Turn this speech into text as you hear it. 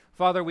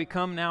Father, we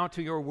come now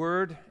to your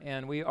word,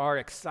 and we are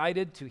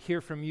excited to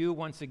hear from you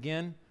once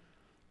again.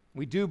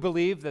 We do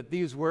believe that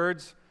these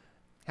words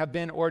have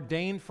been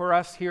ordained for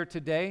us here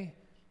today,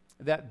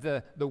 that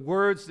the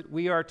words that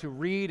we are to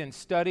read and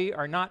study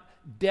are not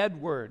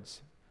dead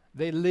words.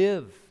 They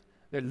live.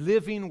 They're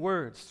living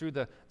words through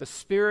the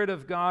Spirit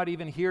of God,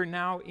 even here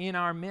now in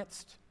our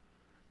midst.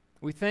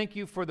 We thank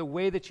you for the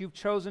way that you've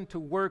chosen to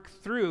work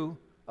through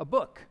a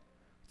book,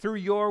 through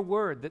your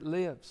word that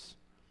lives.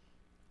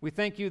 We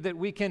thank you that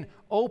we can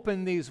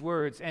open these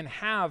words and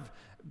have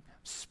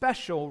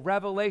special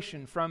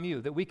revelation from you,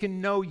 that we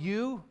can know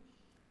you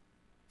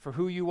for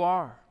who you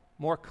are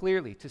more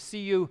clearly, to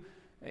see you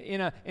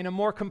in a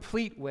more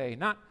complete way,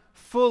 not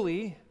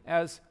fully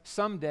as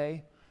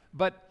someday,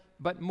 but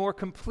more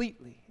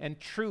completely and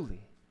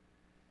truly.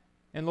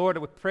 And Lord, I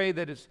would pray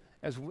that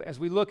as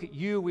we look at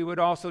you, we would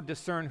also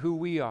discern who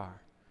we are,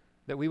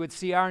 that we would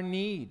see our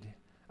need,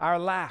 our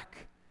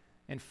lack,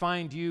 and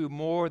find you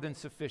more than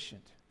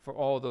sufficient for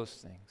all those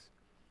things.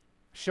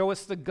 Show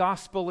us the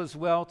gospel as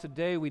well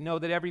today. We know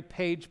that every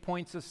page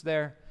points us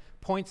there,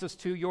 points us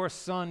to your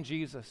Son,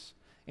 Jesus,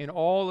 in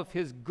all of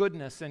his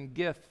goodness and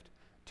gift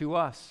to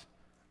us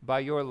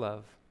by your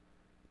love.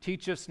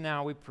 Teach us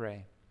now, we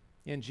pray.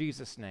 In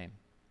Jesus' name,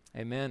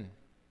 amen.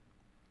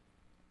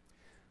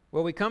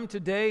 Well, we come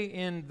today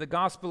in the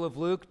Gospel of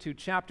Luke to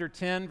chapter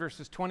 10,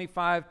 verses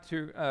 25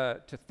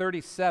 to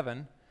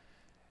 37,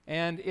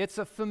 and it's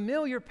a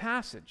familiar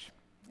passage.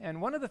 And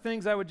one of the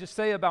things I would just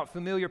say about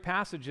familiar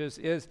passages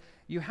is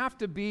you have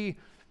to be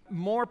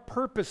more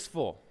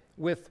purposeful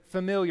with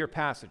familiar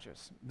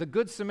passages. The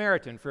Good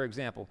Samaritan, for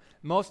example.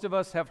 Most of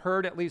us have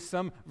heard at least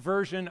some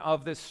version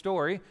of this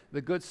story,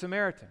 the Good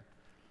Samaritan.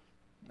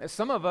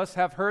 Some of us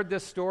have heard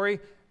this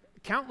story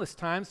countless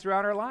times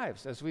throughout our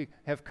lives as we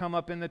have come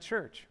up in the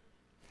church,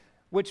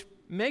 which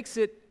makes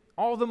it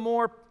all the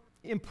more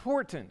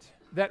important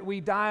that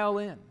we dial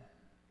in.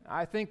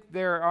 I think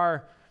there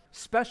are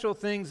special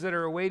things that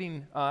are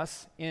awaiting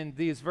us in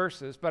these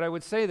verses, but I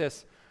would say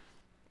this: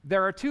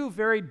 there are two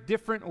very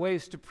different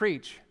ways to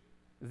preach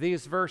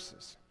these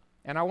verses.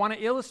 And I want to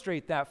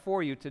illustrate that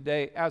for you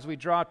today as we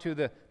draw to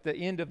the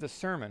end of the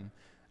sermon.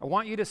 I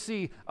want you to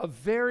see a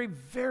very,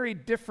 very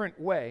different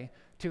way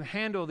to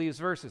handle these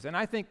verses. And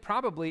I think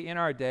probably in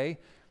our day,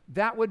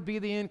 that would be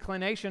the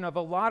inclination of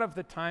a lot of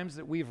the times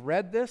that we've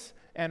read this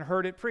and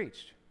heard it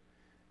preached.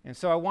 And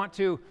so I want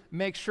to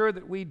make sure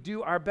that we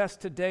do our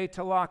best today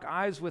to lock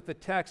eyes with the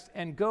text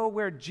and go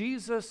where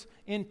Jesus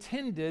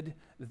intended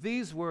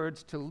these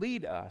words to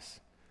lead us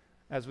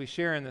as we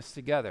share in this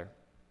together.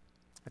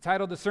 I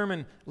titled the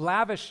sermon,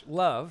 Lavish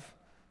Love.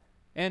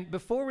 And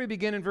before we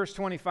begin in verse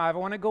 25, I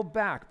want to go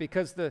back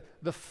because the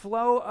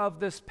flow of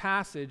this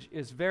passage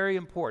is very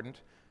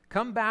important.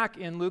 Come back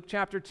in Luke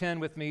chapter 10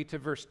 with me to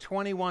verse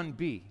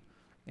 21b.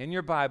 In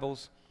your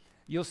Bibles,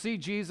 you'll see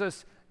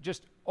Jesus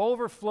just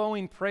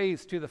overflowing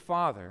praise to the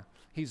Father.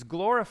 He's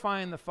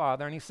glorifying the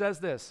Father, and he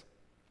says this: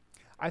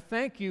 I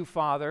thank you,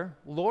 Father,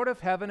 Lord of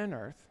heaven and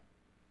earth,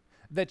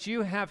 that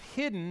you have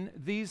hidden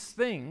these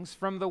things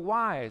from the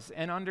wise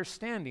and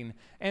understanding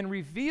and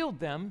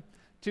revealed them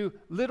to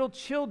little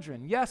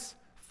children. Yes,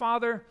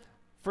 Father,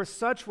 for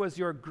such was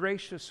your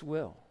gracious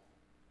will.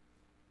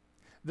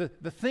 The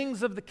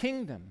things of the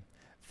kingdom,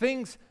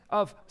 things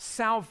of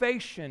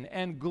salvation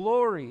and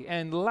glory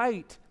and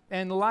light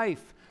and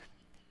life.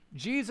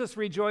 Jesus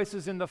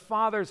rejoices in the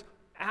Father's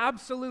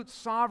absolute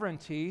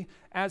sovereignty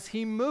as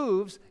he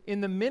moves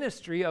in the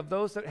ministry of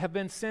those that have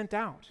been sent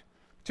out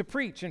to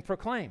preach and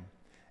proclaim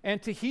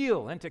and to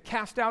heal and to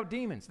cast out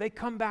demons. They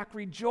come back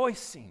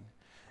rejoicing.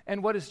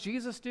 And what does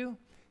Jesus do?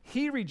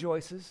 He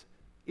rejoices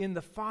in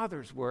the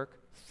Father's work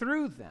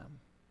through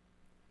them.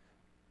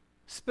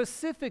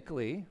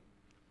 Specifically,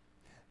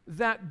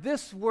 that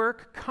this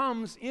work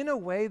comes in a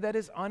way that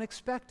is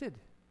unexpected.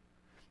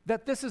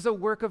 That this is a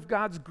work of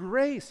God's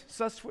grace.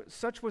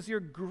 Such was your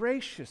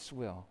gracious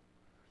will.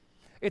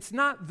 It's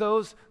not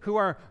those who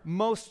are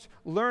most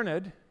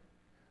learned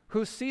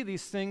who see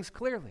these things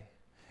clearly.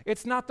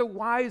 It's not the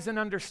wise and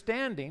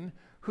understanding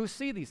who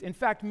see these. In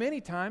fact,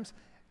 many times,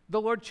 the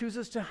Lord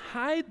chooses to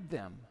hide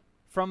them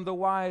from the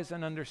wise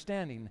and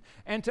understanding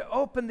and to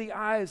open the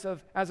eyes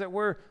of, as it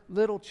were,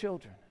 little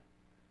children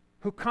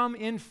who come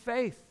in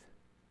faith.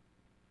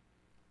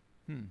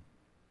 You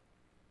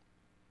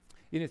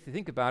know, if you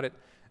think about it,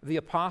 the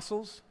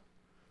apostles,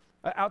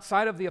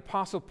 outside of the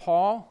apostle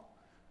Paul,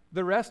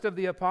 the rest of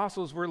the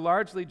apostles were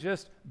largely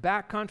just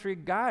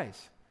backcountry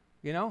guys,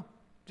 you know?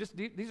 Just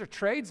these are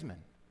tradesmen,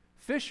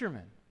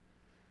 fishermen.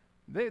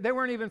 They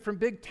weren't even from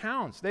big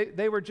towns.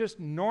 They were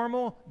just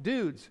normal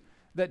dudes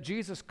that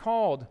Jesus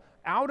called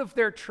out of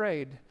their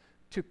trade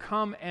to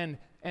come and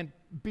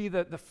be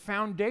the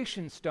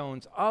foundation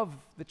stones of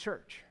the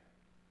church.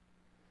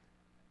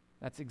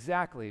 That's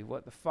exactly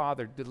what the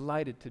Father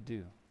delighted to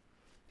do.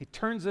 He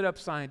turns it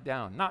upside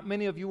down. Not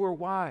many of you were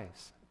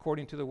wise,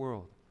 according to the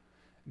world.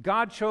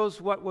 God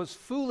chose what was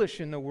foolish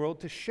in the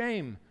world to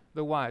shame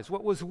the wise,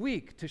 what was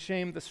weak to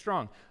shame the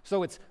strong.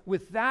 So it's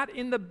with that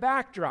in the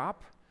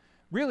backdrop,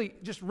 really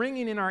just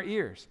ringing in our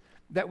ears,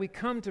 that we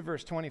come to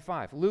verse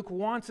 25. Luke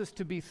wants us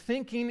to be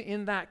thinking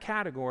in that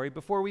category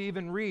before we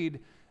even read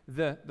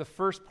the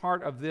first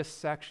part of this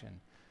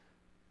section.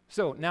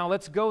 So now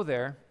let's go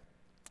there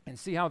and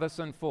see how this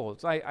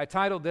unfolds. I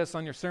titled this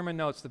on your sermon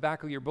notes, the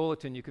back of your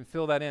bulletin. You can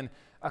fill that in.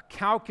 A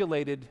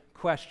calculated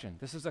question.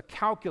 This is a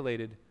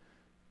calculated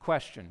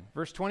question.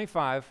 Verse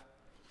 25,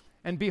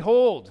 and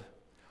behold,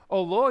 a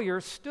lawyer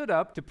stood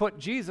up to put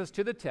Jesus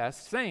to the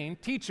test, saying,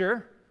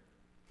 Teacher,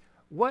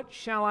 what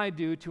shall I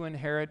do to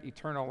inherit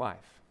eternal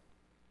life?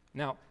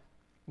 Now,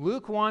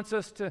 Luke wants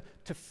us to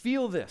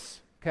feel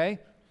this, okay?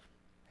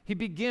 He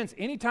begins,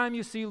 anytime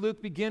you see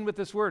Luke begin with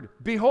this word,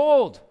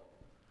 behold,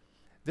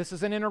 this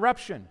is an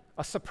interruption,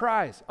 a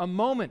surprise, a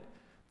moment.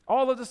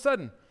 All of a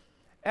sudden,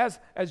 as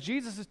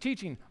Jesus is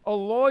teaching, a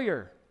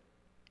lawyer,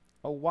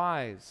 a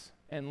wise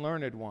and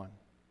learned one,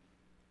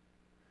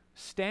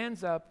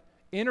 stands up,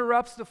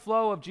 interrupts the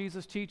flow of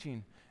Jesus'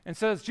 teaching, and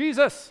says,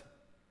 Jesus,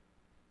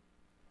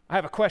 I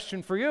have a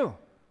question for you.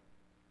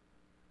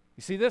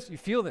 You see this? You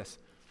feel this?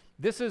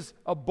 This is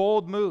a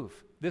bold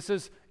move. This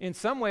is, in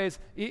some ways,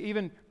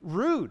 even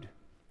rude.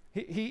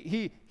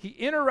 He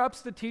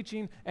interrupts the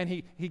teaching, and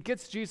he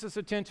gets Jesus'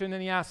 attention,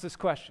 and he asks this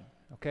question.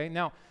 Okay,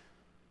 now,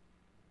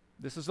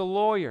 this is a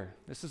lawyer.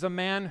 This is a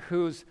man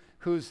whose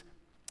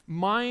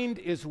mind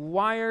is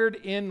wired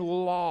in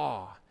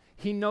law.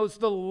 He knows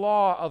the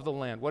law of the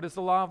land. What is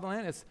the law of the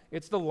land?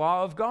 It's the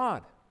law of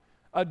God.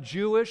 A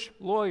Jewish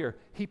lawyer.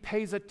 He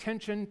pays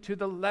attention to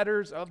the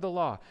letters of the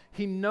law.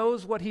 He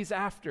knows what he's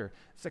after.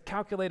 It's a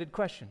calculated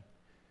question.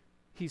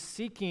 He's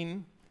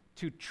seeking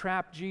to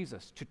trap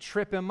Jesus, to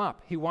trip him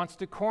up. He wants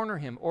to corner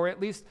him, or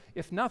at least,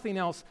 if nothing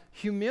else,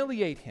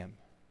 humiliate him.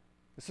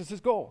 This is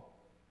his goal.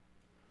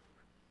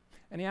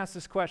 And he asks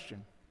this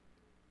question,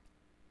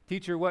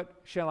 Teacher, what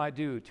shall I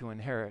do to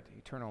inherit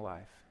eternal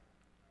life?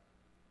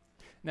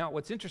 Now,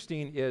 what's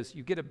interesting is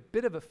you get a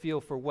bit of a feel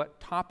for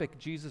what topic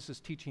Jesus is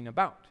teaching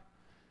about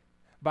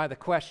by the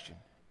question.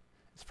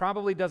 This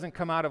probably doesn't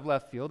come out of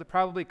left field. It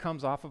probably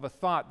comes off of a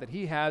thought that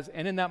he has,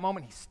 and in that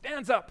moment he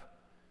stands up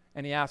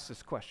and he asks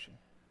this question.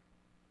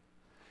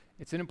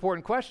 It's an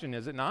important question,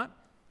 is it not?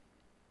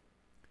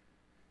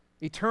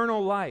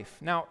 Eternal life.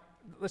 Now,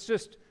 let's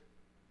just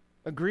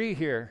agree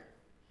here.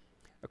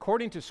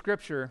 According to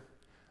Scripture,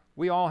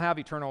 we all have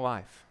eternal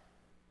life.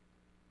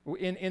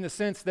 In the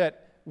sense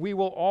that we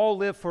will all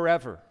live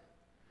forever.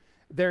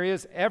 There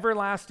is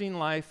everlasting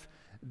life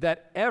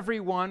that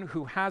everyone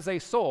who has a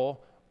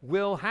soul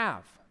will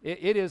have.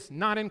 It is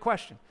not in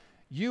question.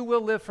 You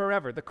will live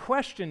forever. The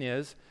question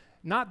is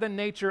not the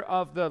nature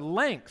of the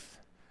length,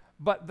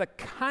 but the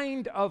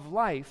kind of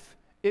life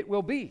it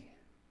will be.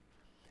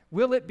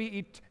 Will it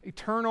be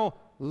eternal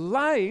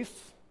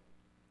life,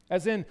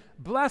 as in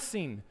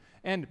blessing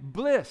and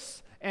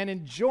bliss and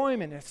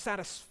enjoyment and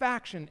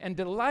satisfaction and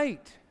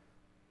delight?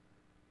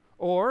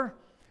 Or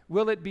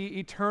will it be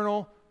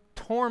eternal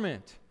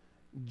torment,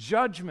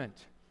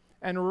 judgment,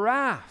 and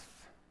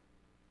wrath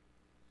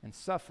and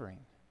suffering?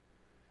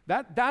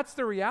 That's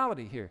the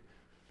reality here.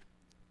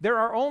 There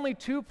are only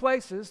two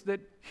places that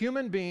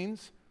human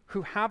beings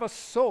who have a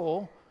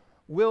soul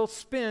will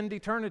spend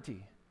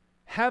eternity: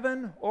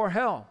 heaven or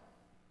hell.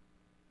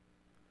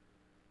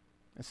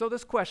 And so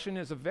this question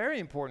is a very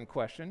important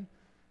question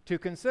to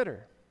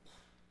consider.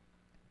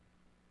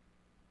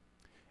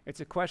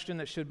 It's a question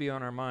that should be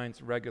on our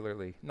minds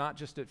regularly, not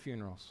just at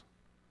funerals,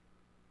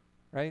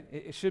 right?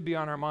 It should be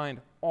on our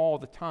mind all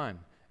the time,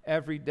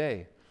 every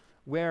day.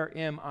 Where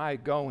am I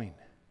going?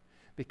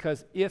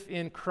 Because if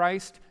in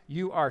Christ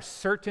you are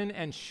certain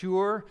and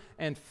sure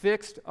and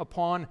fixed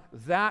upon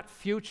that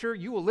future,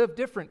 you will live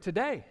different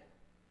today.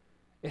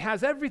 It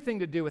has everything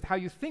to do with how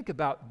you think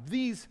about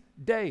these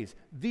days,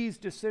 these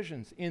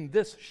decisions in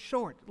this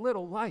short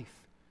little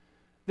life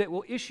that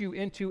will issue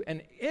into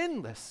an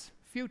endless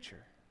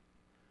future,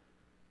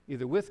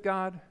 either with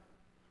God,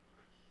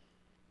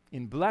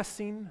 in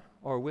blessing,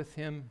 or with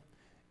Him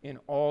in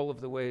all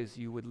of the ways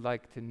you would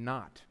like to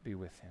not be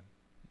with Him,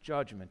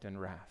 judgment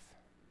and wrath.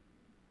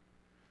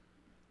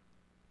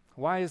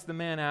 Why is the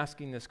man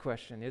asking this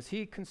question? Is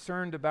he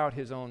concerned about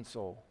his own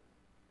soul,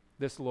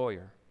 this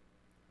lawyer?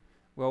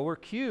 Well, we're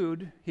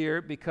cued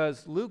here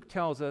because Luke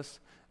tells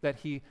us that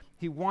he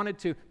wanted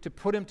to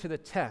put him to the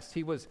test.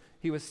 He was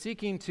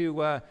seeking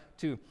to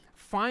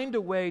find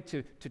a way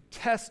to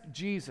test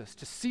Jesus,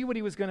 to see what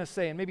he was going to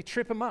say and maybe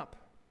trip him up.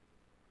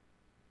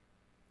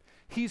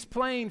 He's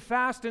playing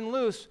fast and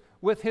loose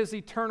with his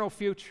eternal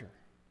future.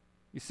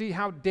 You see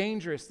how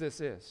dangerous this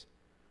is.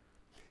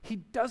 He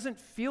doesn't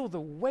feel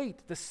the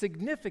weight, the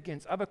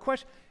significance of a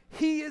question.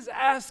 He is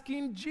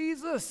asking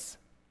Jesus.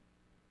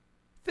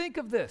 Think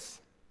of this.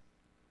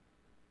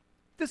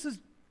 This is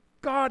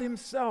God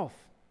Himself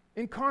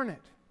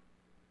incarnate.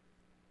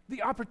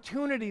 The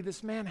opportunity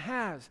this man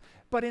has,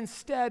 but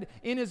instead,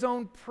 in his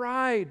own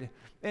pride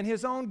and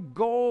his own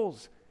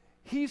goals,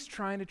 he's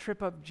trying to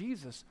trip up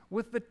Jesus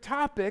with the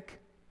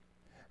topic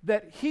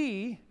that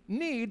he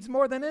needs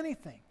more than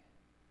anything.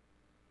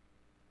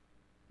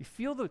 You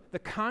feel the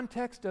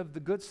context of the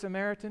Good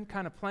Samaritan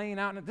kind of playing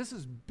out. And this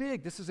is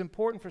big. This is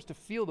important for us to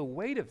feel the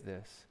weight of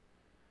this.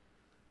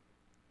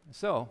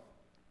 So,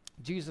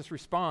 Jesus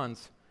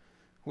responds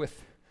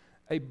with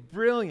a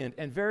brilliant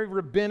and very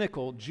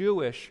rabbinical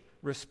Jewish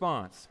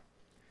response.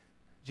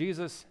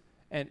 Jesus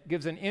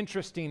gives an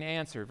interesting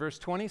answer. Verse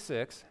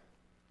 26,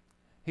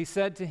 he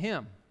said to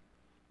him,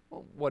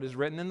 well, what is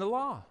written in the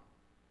law?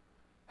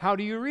 How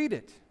do you read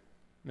it,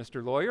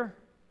 Mr. Lawyer?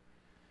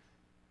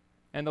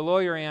 And the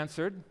lawyer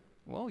answered,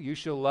 well, you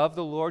shall love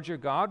the Lord your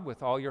God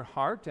with all your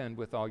heart and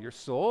with all your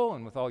soul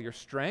and with all your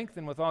strength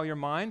and with all your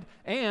mind,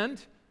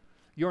 and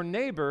your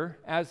neighbor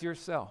as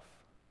yourself.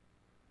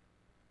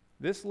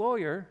 This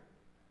lawyer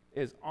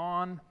is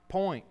on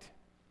point.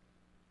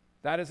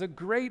 That is a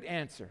great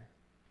answer.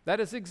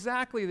 That is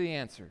exactly the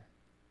answer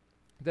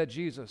that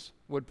Jesus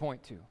would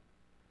point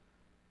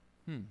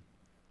to.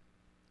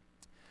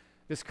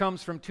 This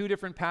comes from two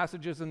different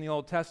passages in the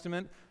Old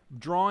Testament,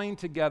 drawing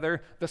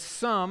together the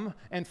sum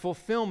and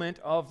fulfillment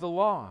of the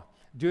law.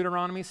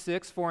 Deuteronomy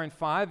 6, 4, and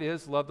 5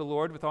 is love the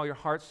Lord with all your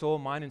heart, soul,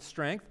 mind, and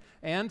strength.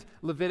 And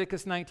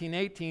Leviticus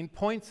 19:18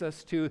 points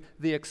us to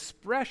the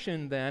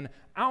expression then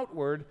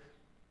outward,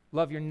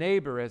 love your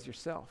neighbor as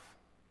yourself.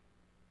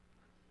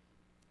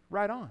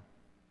 Right on.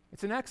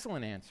 It's an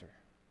excellent answer.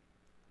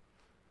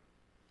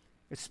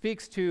 It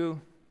speaks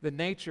to the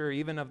nature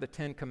even of the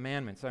Ten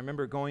Commandments. I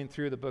remember going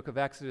through the book of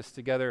Exodus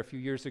together a few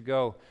years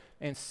ago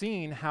and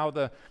seeing how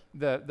the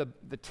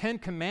Ten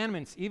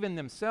Commandments even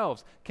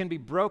themselves can be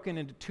broken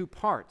into two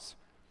parts.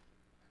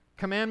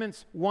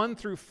 Commandments 1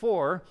 through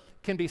 4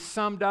 can be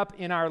summed up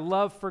in our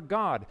love for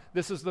God.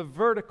 This is the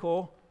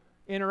vertical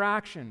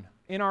interaction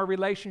in our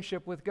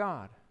relationship with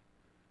God,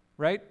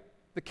 right?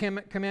 The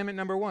commandment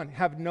number 1,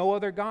 have no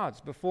other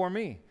gods before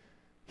me.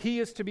 He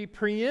is to be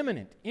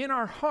preeminent in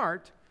our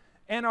heart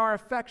and our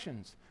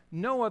affections.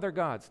 No other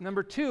gods.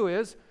 Number 2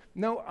 is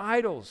no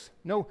idols,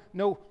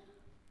 no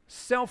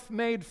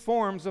self-made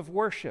forms of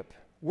worship.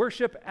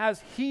 Worship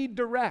as He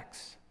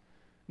directs.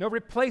 No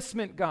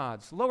replacement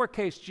gods,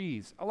 lowercase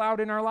g's, allowed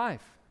in our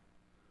life.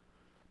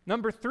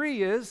 Number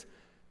 3 is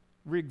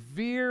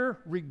revere,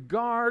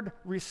 regard,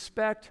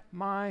 respect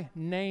my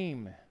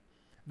name.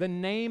 The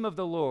name of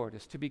the Lord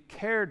is to be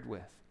cared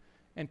with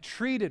and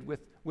treated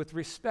with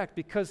respect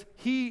because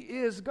He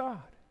is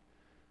God.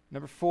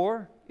 Number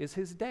 4 is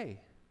His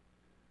day.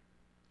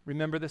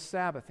 Remember the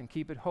Sabbath and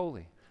keep it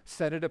holy.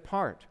 Set it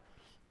apart.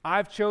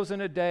 I've chosen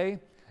a day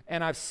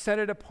and I've set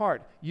it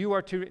apart. You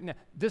are to.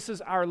 This is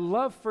our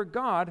love for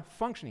God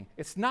functioning.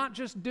 It's not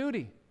just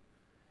duty,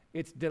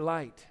 it's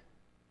delight.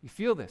 You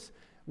feel this?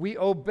 We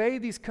obey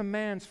these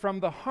commands from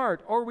the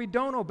heart or we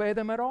don't obey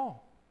them at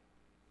all.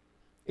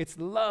 It's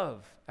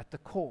love at the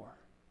core.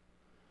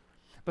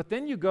 But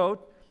then you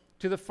go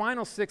to the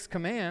final 6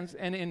 commands,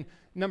 and in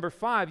number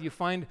 5, you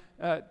find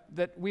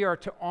that we are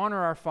to honor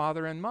our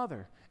father and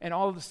mother. And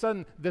all of a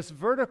sudden, this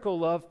vertical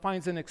love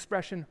finds an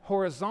expression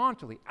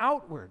horizontally,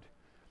 outward.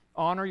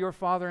 Honor your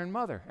father and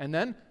mother. And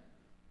then,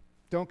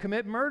 don't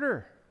commit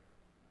murder.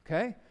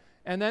 Okay?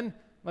 And then,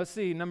 let's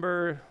see,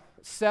 number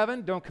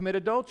 7, don't commit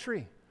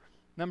adultery.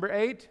 Number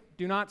 8,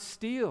 do not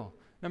steal.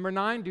 Number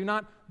 9, do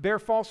not bear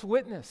false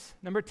witness.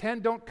 Number 10,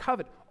 don't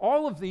covet.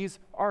 All of these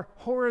are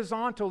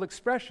horizontal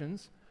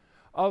expressions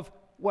of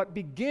what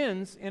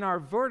begins in our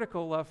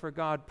vertical love for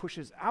God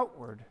pushes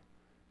outward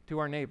to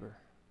our neighbor.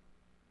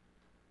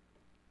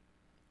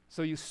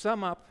 So you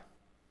sum up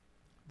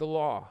the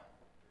law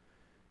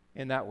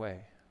in that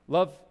way.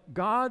 Love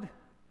God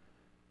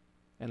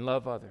and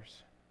love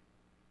others.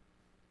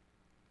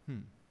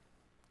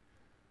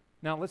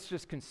 Now let's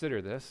just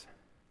consider this.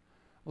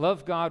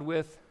 Love God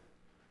with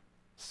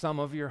some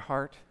of your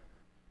heart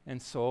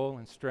and soul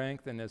and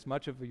strength and as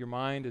much of your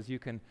mind as you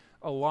can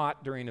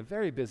allot during a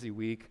very busy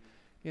week.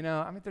 You know,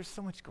 I mean, there's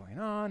so much going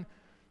on.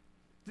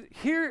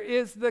 Here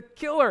is the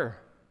killer.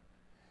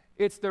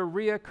 It's the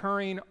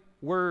reoccurring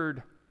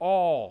word,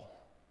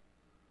 all.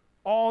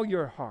 All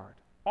your heart,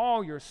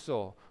 all your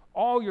soul,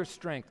 all your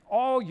strength,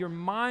 all your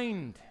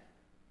mind.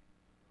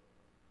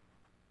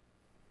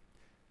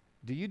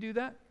 Do you do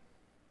that?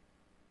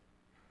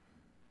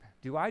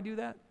 Do I do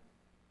that?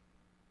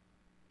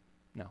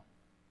 No.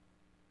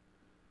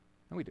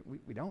 No,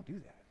 we don't do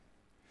that.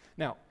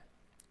 Now,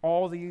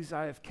 all these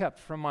I have kept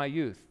from my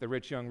youth, the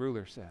rich young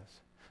ruler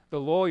says. The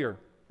lawyer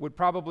would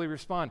probably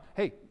respond,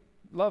 hey,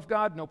 love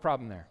God, no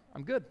problem there.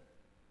 I'm good.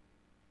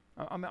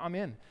 I'm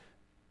in.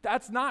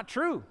 That's not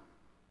true.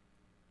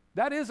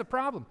 That is a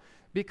problem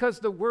because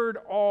the word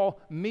all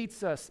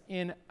meets us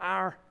in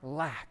our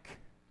lack.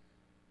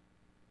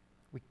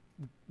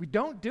 We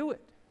don't do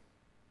it.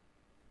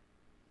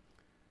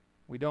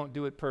 We don't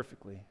do it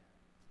perfectly.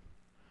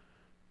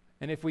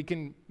 And if we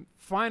can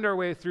find our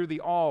way through the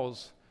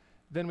alls,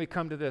 then we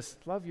come to this,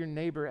 love your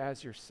neighbor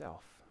as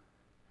yourself.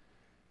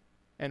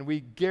 And we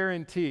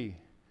guarantee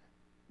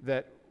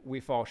that we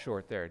fall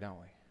short there,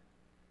 don't we?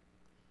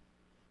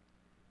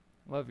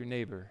 Love your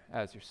neighbor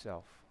as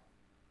yourself.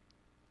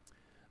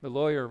 The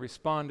lawyer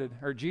responded,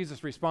 or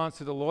Jesus responds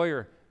to the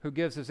lawyer who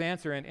gives his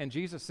answer, and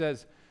Jesus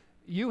says,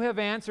 you have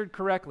answered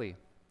correctly.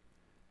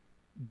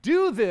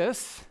 Do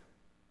this,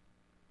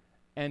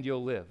 and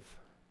you'll live.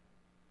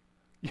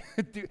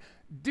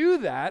 do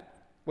that,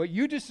 what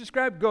you just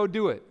described, go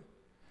do it,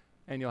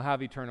 and you'll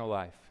have eternal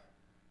life.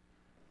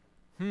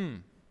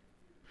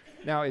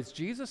 Now, is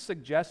Jesus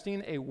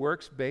suggesting a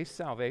works-based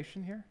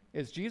salvation here?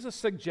 Is Jesus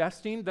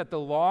suggesting that the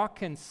law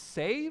can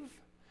save?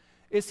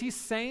 Is he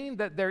saying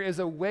that there is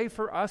a way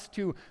for us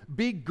to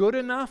be good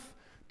enough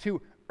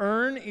to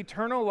earn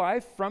eternal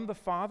life from the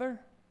Father?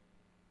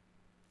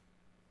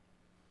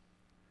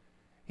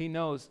 He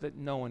knows that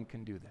no one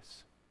can do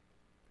this,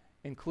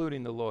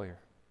 including the lawyer.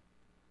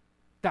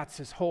 That's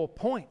his whole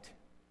point.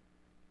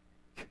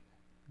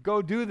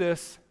 Go do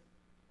this,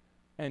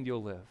 and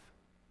you'll live.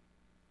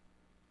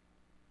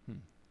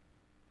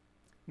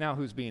 Now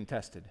who's being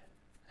tested?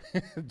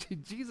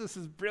 Jesus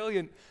is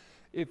brilliant.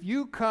 If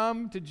you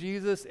come to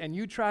Jesus and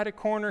you try to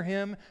corner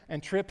him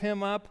and trip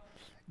him up,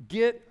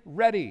 get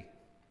ready.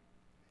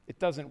 It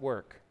doesn't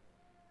work.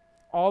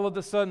 All of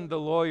a sudden, the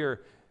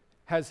lawyer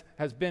has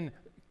been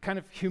kind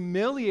of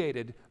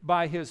humiliated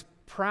by his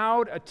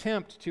proud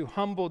attempt to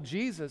humble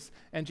Jesus,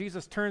 and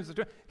Jesus turns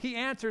he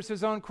answers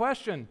his own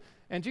question,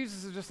 and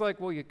Jesus is just like,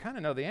 well, you kind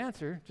of know the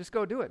answer. Just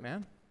go do it,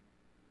 man.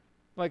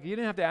 Like, you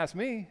didn't have to ask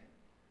me.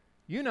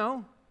 You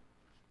know.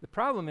 The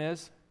problem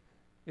is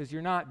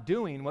you're not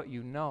doing what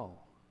you know.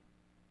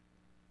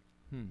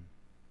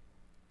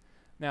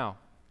 Now,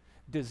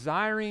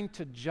 desiring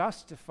to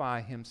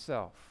justify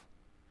himself,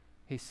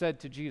 he said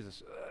to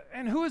Jesus,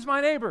 and who is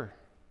my neighbor?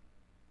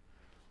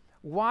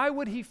 Why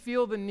would he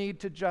feel the need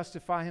to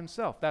justify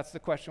himself? That's the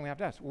question we have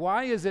to ask.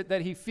 Why is it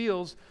that he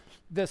feels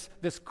this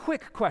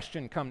quick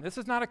question come? This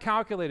is not a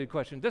calculated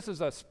question. This is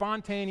a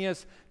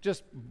spontaneous,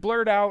 just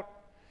blurt out.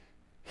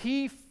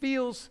 He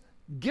feels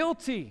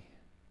guilty.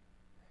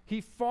 He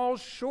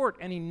falls short,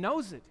 and he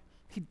knows it.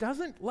 He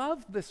doesn't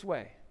love this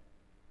way.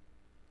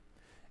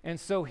 And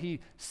so he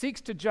seeks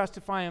to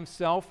justify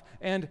himself,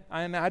 and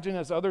I imagine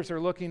as others are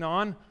looking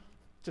on,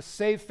 to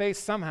save face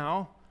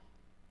somehow.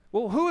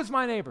 Well, who is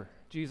my neighbor,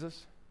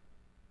 Jesus?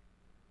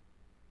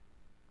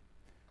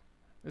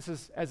 This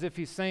is as if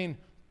he's saying,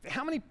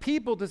 how many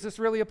people does this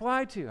really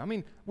apply to? I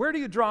mean, where do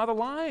you draw the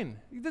line?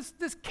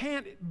 This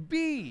can't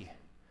be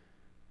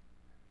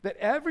that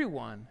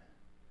everyone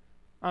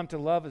I'm to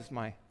love as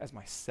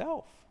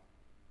myself.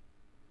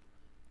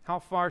 How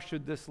far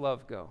should this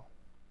love go?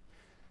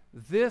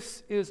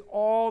 This is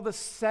all the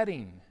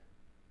setting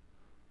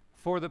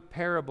for the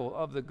parable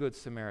of the Good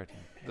Samaritan,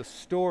 the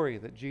story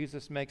that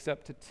Jesus makes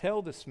up to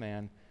tell this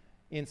man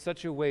in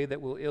such a way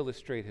that will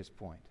illustrate his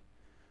point.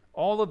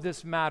 All of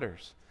this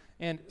matters.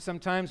 And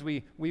sometimes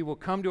we will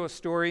come to a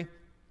story,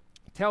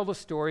 tell the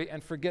story,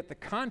 and forget the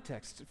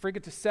context,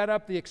 forget to set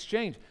up the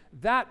exchange.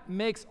 That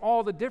makes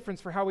all the difference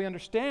for how we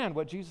understand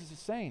what Jesus is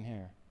saying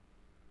here.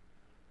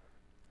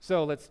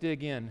 So let's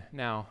dig in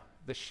now.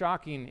 The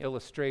shocking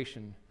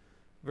illustration,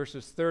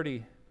 verses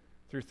 30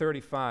 through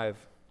 35,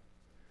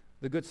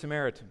 the Good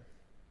Samaritan.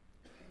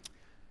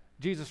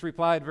 Jesus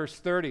replied, verse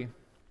 30,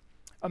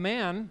 a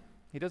man,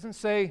 he doesn't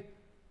say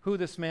who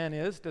this man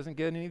is, doesn't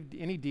get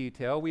any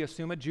detail. We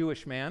assume a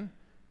Jewish man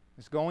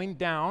is going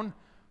down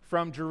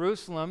from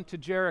Jerusalem to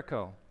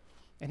Jericho.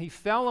 And he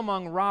fell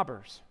among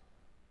robbers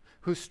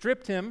who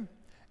stripped him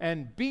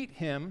and beat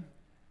him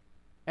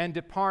and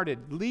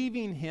departed,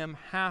 leaving him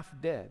half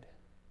dead.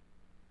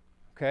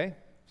 Okay?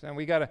 So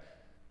we got to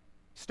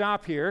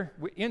stop here.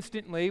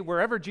 Instantly,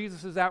 wherever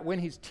Jesus is at when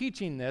he's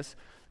teaching this,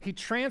 he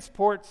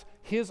transports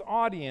his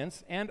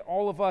audience and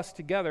all of us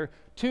together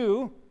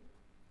to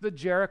the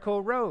Jericho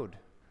Road.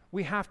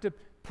 We have to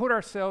put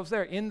ourselves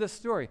there in the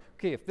story.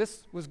 Okay, if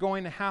this was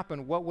going to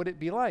happen, what would it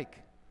be like?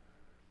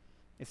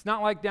 It's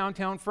not like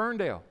downtown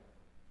Ferndale.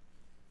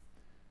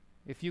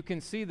 If you can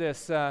see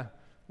this,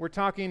 we're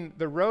talking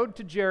the road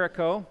to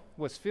Jericho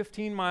was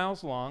 15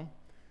 miles long,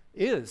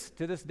 is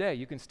to this day.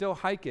 You can still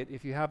hike it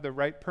if you have the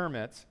right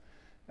permits.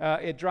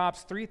 It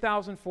drops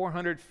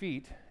 3,400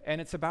 feet, and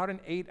it's about an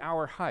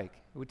 8-hour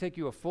hike. It would take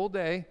you a full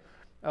day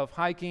of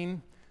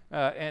hiking,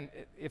 and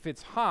if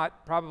it's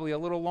hot, probably a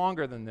little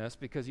longer than this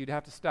because you'd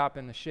have to stop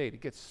in the shade.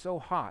 It gets so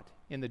hot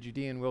in the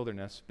Judean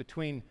wilderness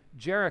between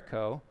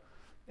Jericho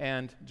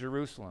and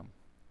Jerusalem.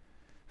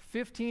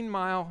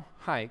 15-mile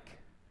hike,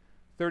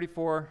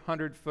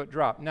 3,400-foot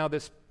drop. Now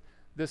this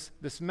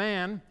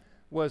man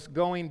was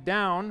going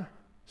down,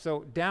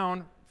 so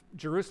down,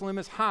 Jerusalem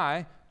is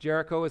high,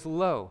 Jericho is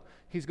low.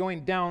 He's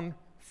going down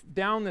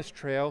this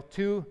trail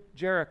to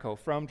Jericho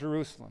from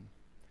Jerusalem,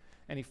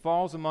 and he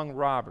falls among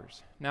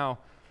robbers. Now,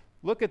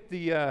 look at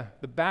the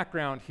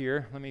background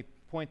here. Let me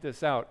point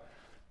this out.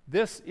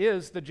 This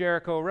is the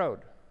Jericho Road.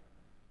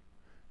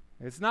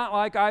 It's not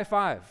like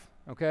I-5,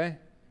 okay?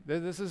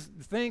 This is,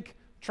 think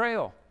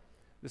trail.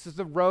 This is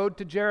the road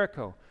to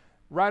Jericho,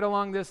 right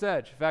along this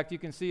edge. In fact, you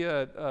can see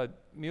a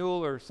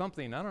mule or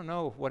something. I don't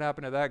know what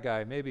happened to that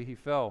guy. Maybe he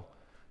fell.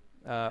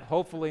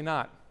 Hopefully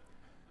not.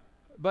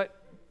 But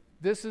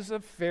this is a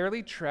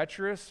fairly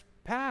treacherous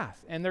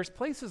path, and there's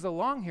places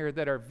along here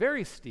that are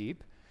very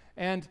steep.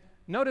 And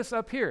notice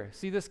up here,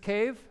 see this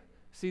cave?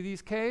 See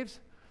these caves?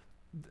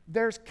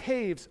 There's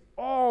caves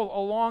all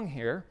along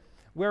here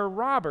where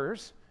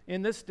robbers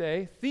in this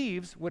day,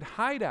 thieves, would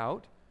hide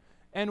out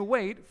and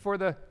wait for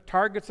the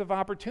targets of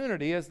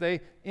opportunity as they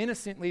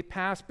innocently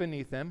pass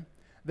beneath them.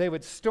 They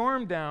would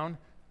storm down,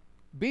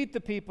 beat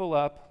the people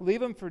up, leave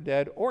them for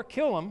dead, or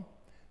kill them,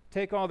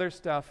 take all their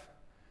stuff,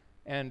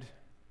 and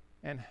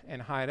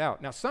hide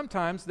out. Now,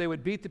 sometimes they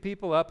would beat the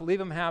people up, leave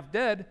them half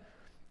dead,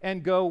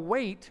 and go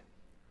wait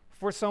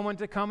for someone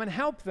to come and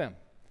help them.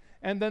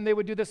 And then they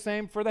would do the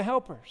same for the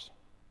helpers.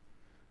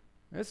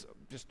 It's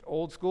just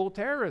old school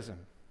terrorism.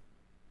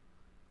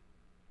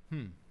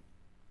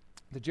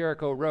 The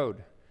Jericho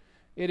Road.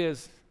 It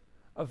is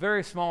a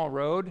very small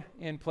road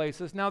in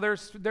places. Now,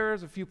 there's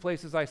a few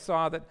places I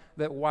saw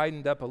that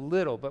widened up a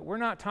little, but we're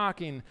not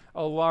talking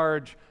a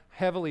large,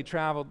 heavily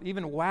traveled,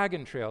 even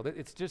wagon trail.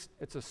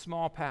 It's a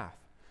small path.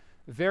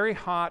 Very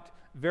hot,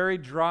 very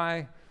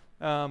dry.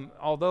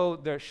 Although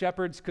the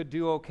shepherds could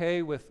do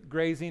okay with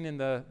grazing in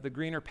the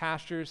greener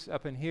pastures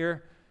up in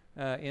here,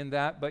 in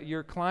that, but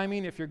you're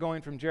climbing if you're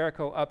going from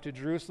Jericho up to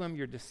Jerusalem.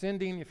 You're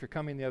descending if you're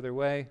coming the other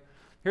way.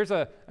 Here's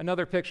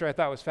another picture I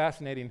thought was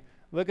fascinating.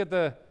 Look at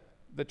the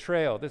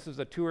trail. This is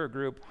a tour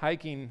group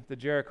hiking the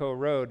Jericho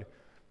Road.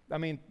 I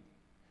mean,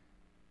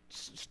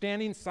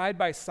 standing side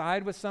by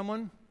side with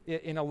someone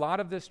in a lot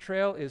of this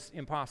trail is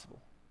impossible.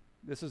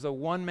 This is a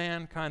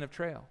one-man kind of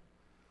trail.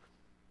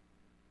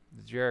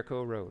 The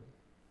Jericho Road.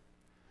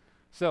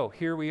 So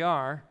here we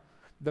are.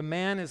 The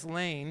man is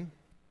laying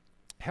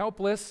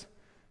helpless.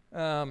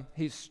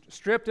 He's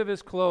stripped of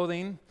his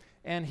clothing,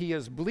 and he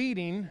is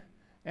bleeding,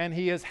 and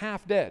he is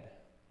half dead.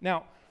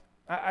 Now,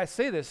 I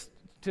say this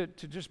to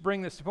just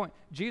bring this to point.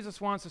 Jesus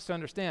wants us to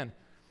understand,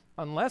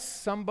 unless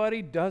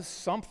somebody does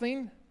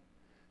something,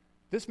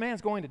 this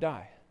man's going to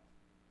die.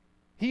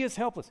 He is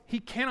helpless. He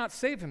cannot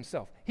save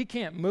himself. He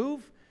can't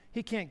move.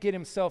 He can't get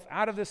himself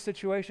out of this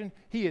situation.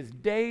 He is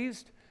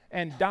dazed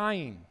and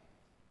dying.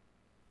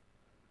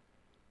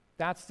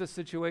 That's the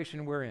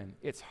situation we're in.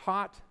 It's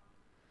hot.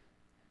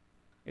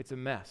 It's a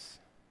mess.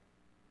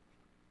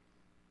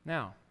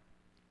 Now,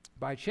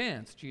 by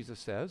chance, Jesus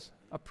says,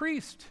 a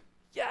priest.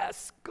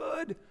 Yes,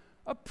 good.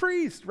 A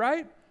priest,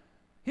 right?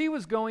 He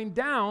was going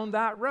down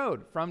that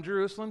road from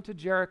Jerusalem to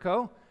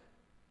Jericho.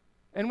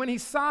 And when he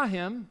saw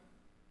him,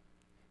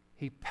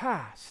 he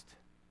passed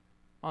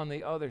on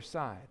the other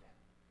side.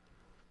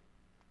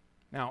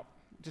 Now,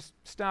 just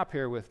stop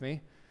here with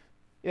me.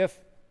 If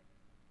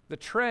the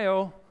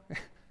trail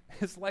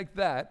is like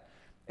that,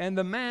 and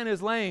the man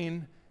is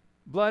laying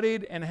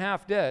bloodied and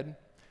half dead,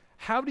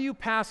 how do you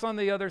pass on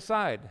the other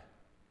side?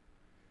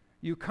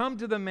 You come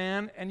to the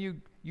man and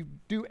you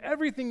do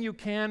everything you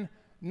can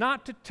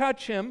not to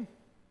touch him,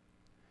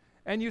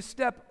 and you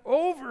step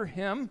over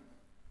him,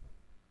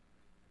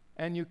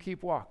 and you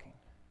keep walking.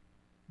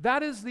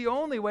 That is the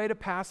only way to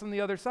pass on the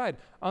other side,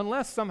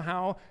 unless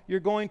somehow you're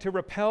going to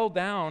rappel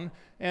down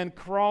and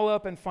crawl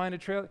up and find a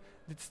trail.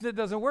 It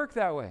doesn't work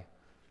that way.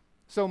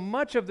 So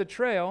much of the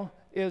trail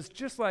is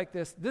just like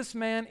this. This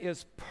man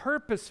is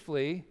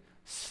purposefully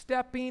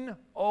stepping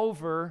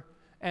over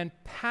and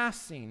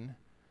passing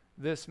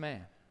this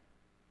man.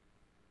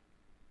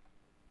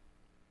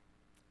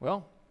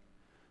 Well,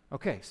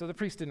 okay, so the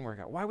priest didn't work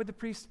out. Why would the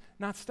priest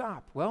not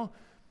stop? Well,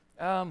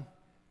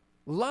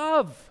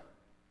 love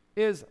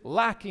is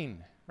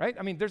lacking, right?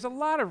 I mean, there's a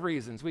lot of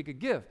reasons we could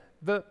give.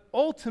 The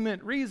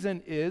ultimate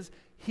reason is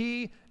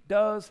he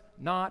does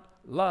not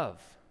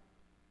love.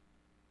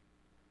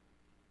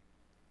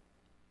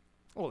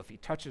 Well, if he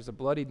touches a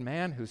bloodied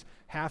man who's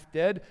half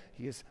dead,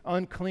 he is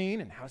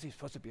unclean, and how's he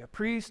supposed to be a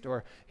priest?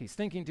 Or he's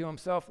thinking to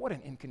himself, what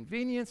an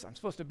inconvenience. I'm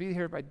supposed to be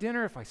here by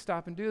dinner. If I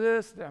stop and do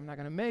this, I'm not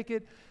going to make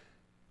it.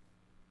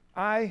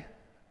 I.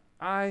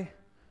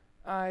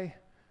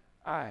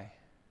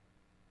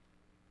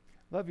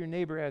 Love your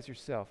neighbor as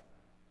yourself.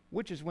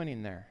 Which is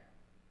winning there?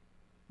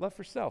 Love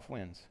for self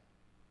wins.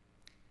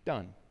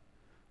 Done.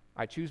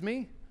 I choose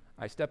me.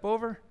 I step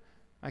over.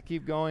 I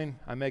keep going.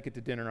 I make it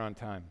to dinner on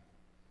time.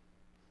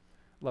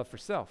 Love for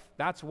self.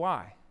 That's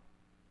why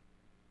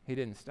he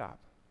didn't stop.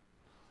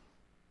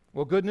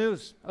 Well, good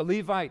news. A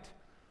Levite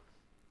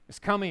is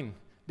coming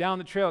down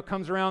the trail,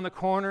 comes around the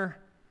corner.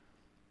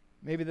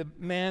 Maybe the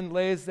man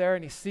lays there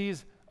and he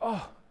sees,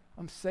 oh,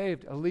 I'm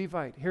saved. A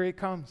Levite. Here he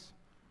comes.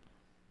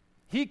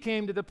 He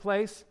came to the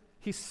place,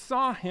 he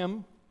saw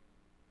him,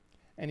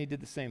 and he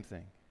did the same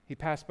thing. He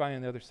passed by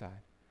on the other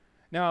side.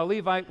 Now, a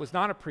Levite was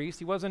not a priest.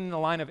 He wasn't in the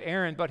line of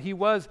Aaron, but he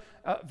was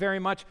very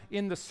much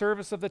in the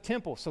service of the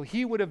temple. So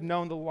he would have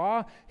known the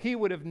law. He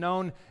would have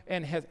known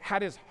and has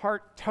had his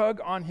heart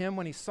tug on him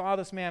when he saw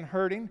this man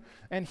hurting.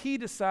 And he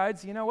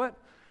decides, you know what?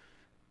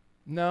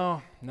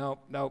 No.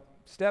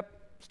 Step,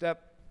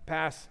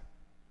 pass.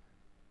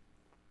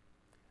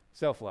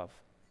 Self-love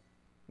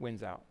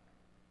wins out.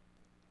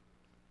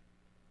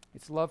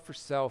 It's love for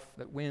self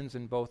that wins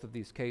in both of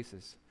these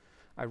cases.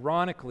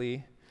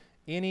 Ironically,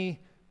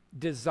 any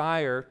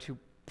desire to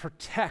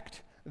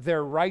protect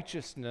their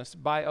righteousness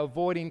by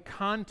avoiding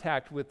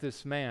contact with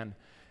this man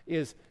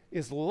is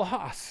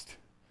lost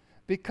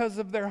because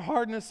of their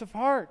hardness of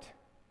heart.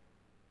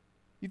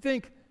 You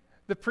think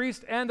the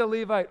priest and the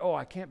Levite, oh,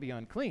 I can't be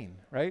unclean,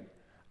 right?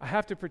 I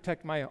have to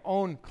protect my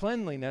own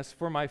cleanliness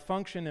for my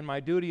function and my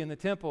duty in the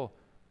temple.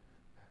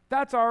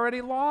 That's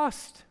already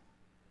lost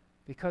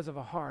because of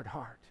a hard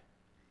heart.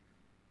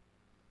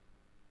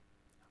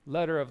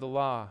 Letter of the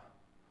law,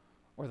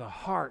 or the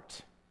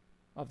heart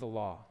of the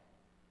law.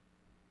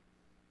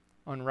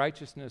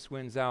 Unrighteousness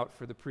wins out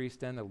for the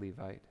priest and the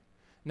Levite.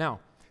 Now,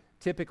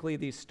 typically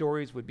these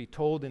stories would be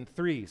told in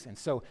threes. And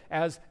so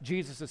as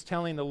Jesus is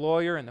telling the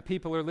lawyer and the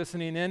people are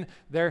listening in,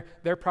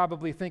 they're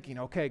probably thinking,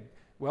 okay,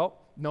 well,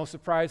 no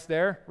surprise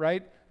there,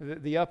 right?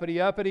 The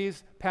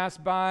uppity-uppities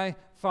passed by,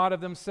 thought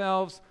of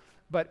themselves,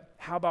 but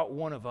how about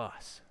one of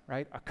us,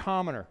 right? A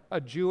commoner, a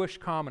Jewish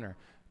commoner.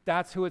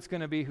 That's who it's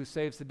going to be who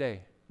saves the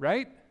day,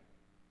 right?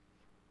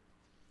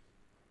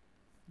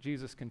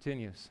 Jesus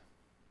continues.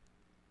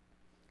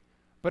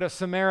 But a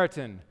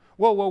Samaritan,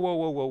 whoa.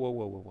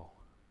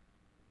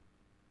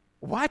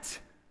 What?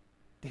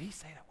 Did he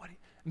say that? What?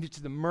 It's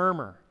the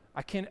murmur.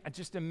 I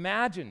just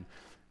imagine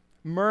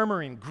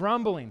murmuring,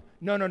 grumbling.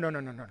 No.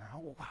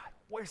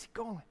 Where's he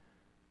going?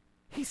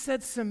 He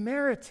said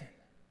Samaritan.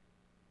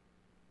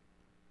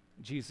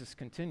 Jesus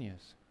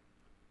continues.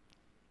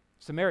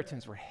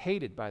 Samaritans were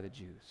hated by the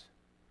Jews.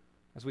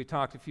 As we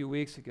talked a few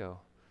weeks ago,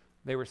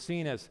 they were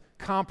seen as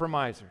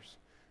compromisers.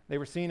 They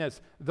were seen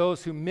as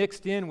those who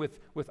mixed in with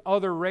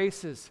other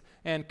races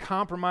and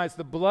compromised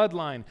the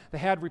bloodline. They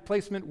had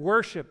replacement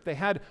worship. They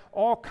had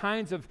all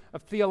kinds of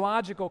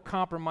theological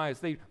compromise.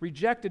 They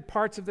rejected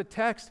parts of the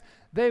text.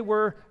 They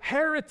were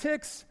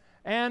heretics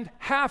and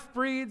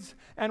half-breeds,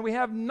 and we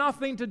have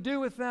nothing to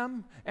do with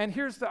them. And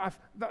here's the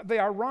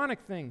ironic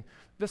thing.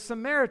 The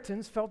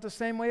Samaritans felt the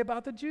same way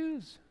about the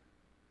Jews.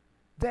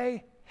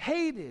 They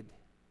hated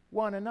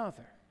one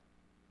another.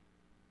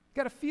 You've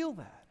got to feel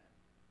that.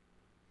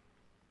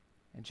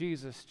 And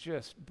Jesus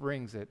just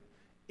brings it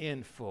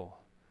in full.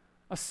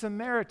 A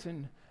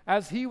Samaritan,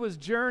 as he was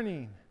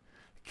journeying,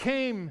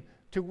 came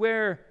to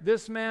where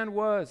this man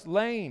was,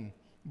 laying,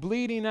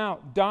 bleeding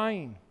out,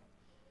 dying.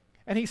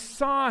 And he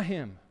saw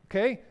him,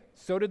 okay?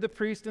 So did the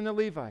priest and the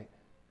Levite.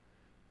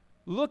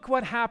 Look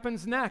what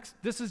happens next.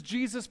 This is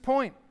Jesus'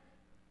 point.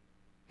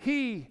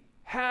 He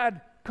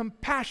had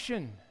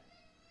compassion.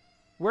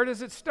 Where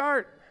does it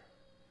start?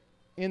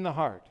 In the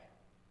heart.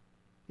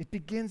 It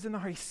begins in the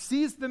heart. He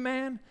sees the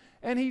man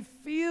and he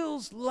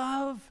feels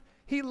love.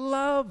 He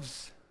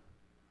loves.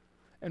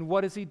 And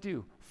what does he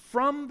do?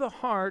 From the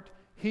heart,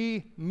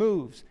 he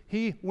moves.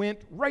 He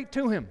went right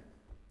to him.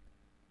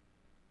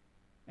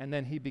 And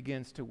then he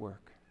begins to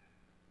work.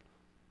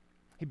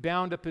 He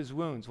bound up his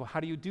wounds. Well, how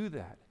do you do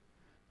that?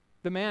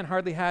 The man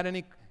hardly had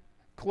any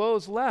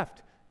clothes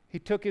left. He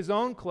took his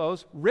own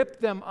clothes,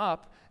 ripped them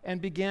up,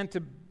 and began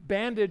to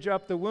bandage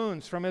up the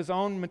wounds from his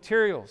own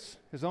materials,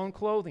 his own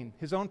clothing,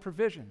 his own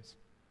provisions.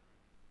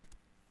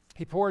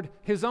 He poured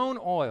his own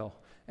oil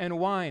and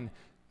wine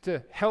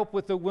to help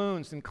with the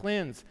wounds and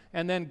cleanse,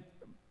 and then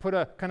put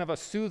a kind of a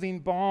soothing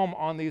balm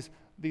on these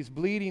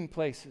bleeding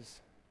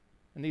places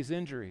and these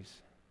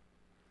injuries.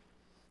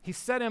 He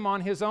set him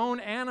on his own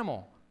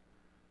animal.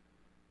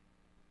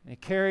 And he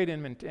carried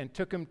him and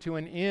took him to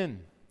an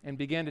inn and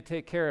began to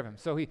take care of him.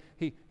 So he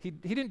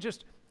didn't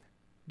just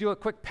do a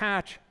quick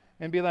patch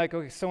and be like,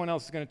 okay, someone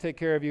else is going to take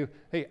care of you.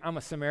 Hey, I'm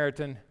a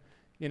Samaritan.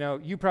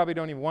 You probably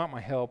don't even want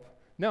my help.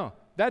 No,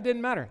 that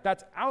didn't matter.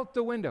 That's out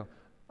the window.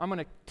 I'm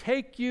going to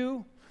take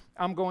you.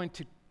 I'm going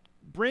to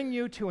bring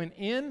you to an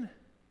inn,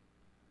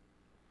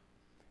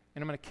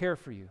 and I'm going to care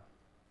for you.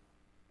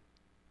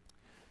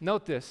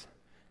 Note this.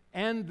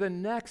 And the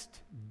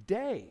next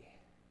day,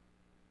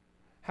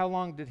 how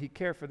long did he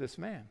care for this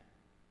man?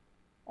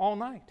 All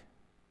night.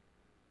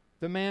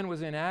 The man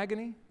was in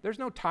agony. There's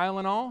no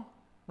Tylenol,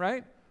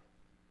 right?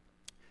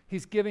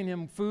 He's giving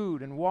him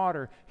food and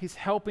water. He's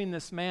helping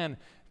this man,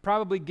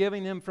 probably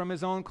giving him from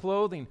his own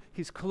clothing.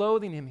 He's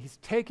clothing him. He's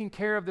taking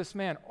care of this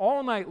man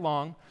all night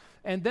long.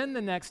 And then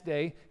the next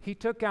day, he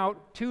took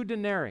out 2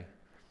 denarii.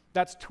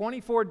 That's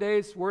 24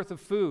 days worth of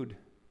food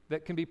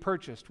that can be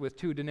purchased with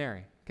 2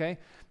 denarii, okay?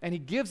 And he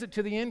gives it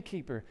to the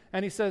innkeeper.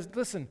 And he says,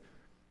 listen,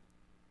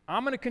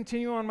 I'm going to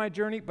continue on my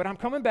journey, but I'm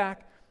coming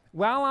back.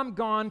 While I'm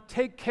gone,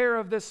 take care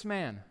of this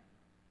man.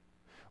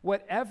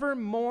 Whatever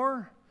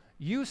more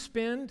you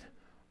spend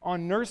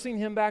on nursing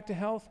him back to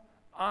health,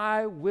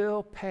 I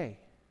will pay.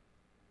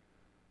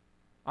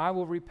 I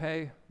will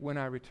repay when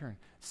I return.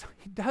 So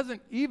he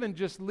doesn't even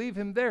just leave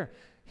him there.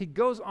 He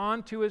goes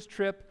on to his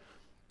trip,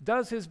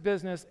 does his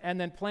business, and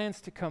then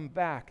plans to come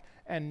back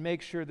and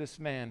make sure this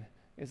man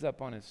is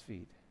up on his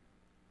feet.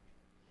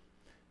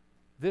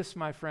 This,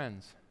 my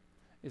friends,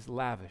 is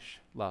lavish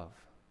love.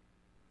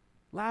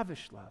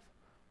 Lavish love.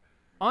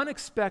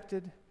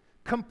 Unexpected,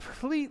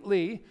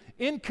 completely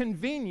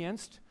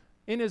inconvenienced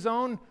in his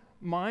own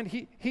mind.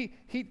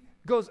 He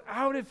goes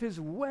out of his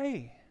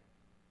way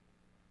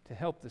to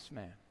help this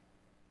man.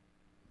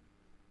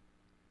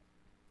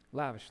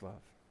 Lavish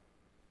love.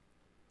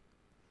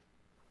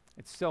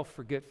 It's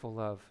self-forgetful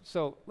love.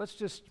 So let's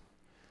just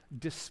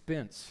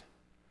dispense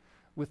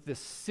with this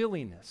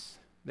silliness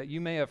that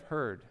you may have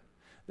heard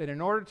that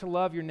in order to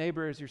love your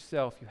neighbor as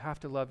yourself, you have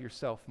to love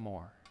yourself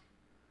more.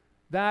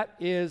 That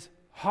is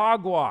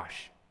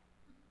hogwash.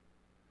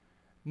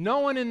 No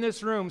one in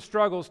this room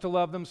struggles to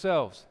love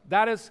themselves.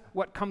 That is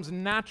what comes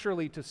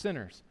naturally to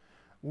sinners.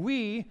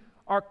 We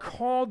are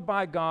called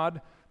by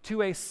God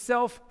to a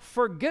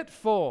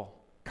self-forgetful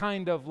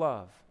kind of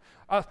love.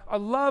 A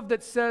love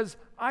that says,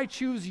 I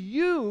choose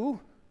you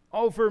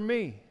over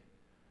me.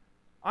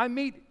 I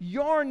meet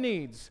your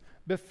needs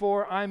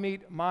before I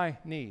meet my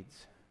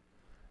needs.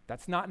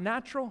 That's not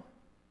natural.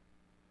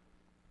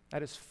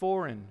 That is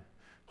foreign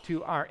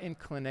to our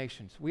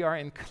inclinations. We are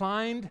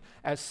inclined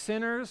as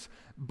sinners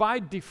by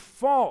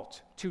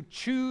default to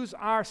choose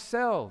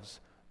ourselves.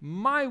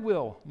 My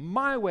will,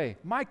 my way,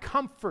 my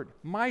comfort,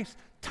 my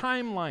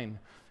timeline,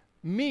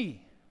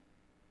 me.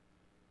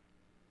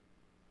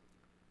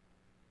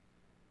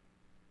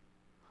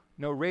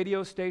 No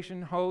radio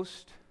station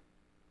host,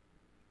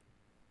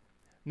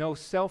 no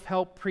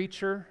self-help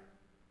preacher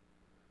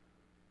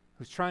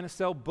who's trying to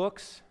sell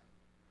books,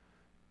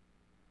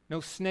 no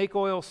snake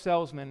oil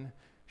salesman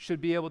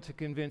should be able to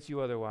convince you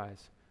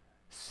otherwise.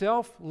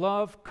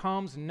 Self-love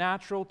comes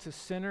natural to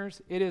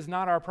sinners. It is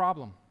not our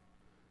problem.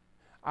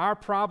 Our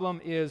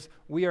problem is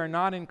we are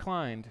not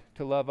inclined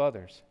to love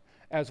others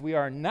as we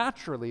are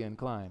naturally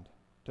inclined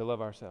to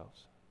love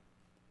ourselves.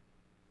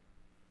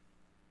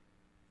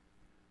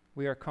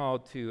 We are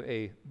called to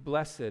a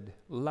blessed,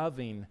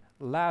 loving,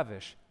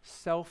 lavish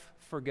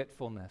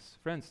self-forgetfulness.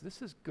 Friends,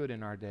 this is good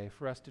in our day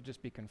for us to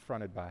just be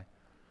confronted by.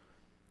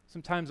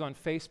 Sometimes on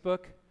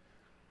Facebook,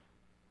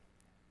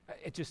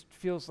 it just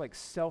feels like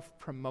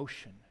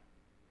self-promotion,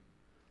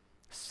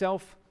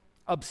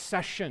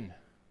 self-obsession,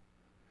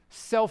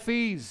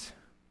 selfies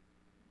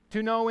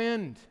to no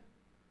end.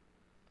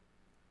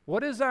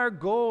 What is our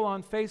goal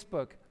on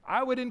Facebook?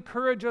 I would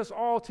encourage us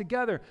all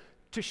together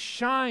to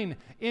shine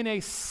in a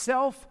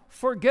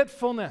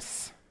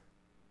self-forgetfulness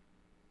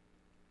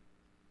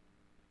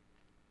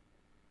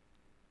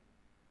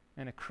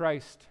and a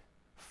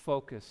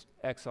Christ-focused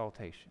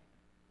exaltation.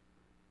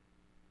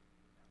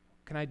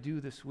 What can I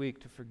do this week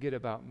to forget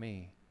about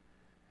me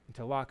and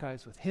to lock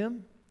eyes with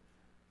Him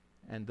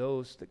and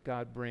those that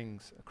God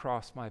brings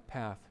across my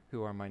path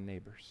who are my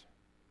neighbors?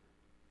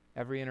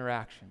 Every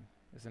interaction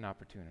is an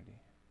opportunity.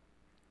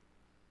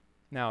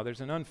 Now,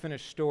 there's an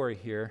unfinished story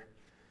here.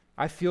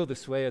 I feel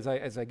this way as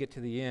I get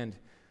to the end.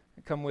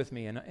 Come with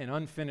me. An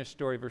unfinished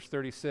story, verse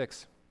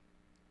 36.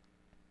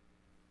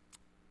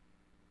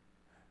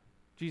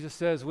 Jesus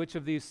says, which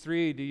of these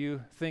three do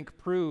you think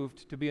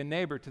proved to be a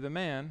neighbor to the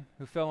man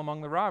who fell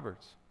among the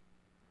robbers?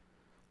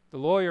 The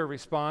lawyer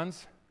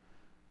responds,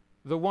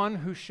 the one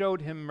who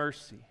showed him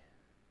mercy.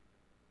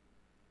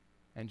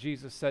 And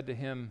Jesus said to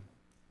him,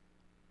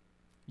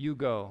 you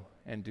go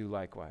and do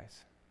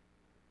likewise.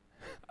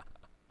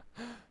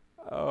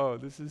 Oh,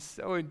 this is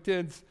so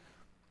intense.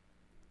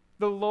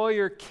 The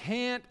lawyer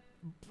can't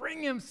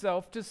bring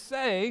himself to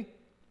say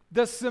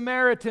the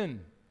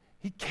Samaritan.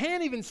 He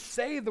can't even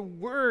say the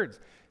words.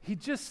 He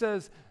just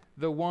says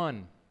the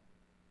one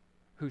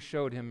who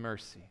showed him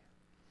mercy.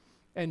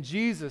 And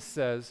Jesus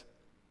says,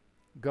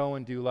 go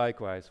and do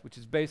likewise, which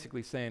is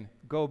basically saying,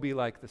 go be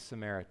like the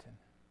Samaritan.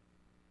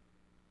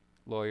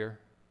 Lawyer.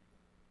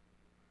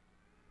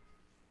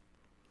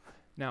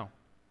 Now,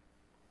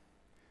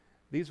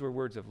 these were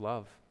words of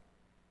love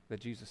that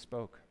Jesus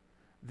spoke.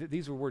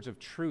 These were words of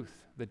truth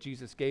that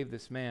Jesus gave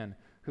this man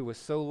who was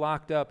so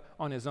locked up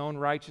on his own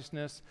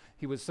righteousness.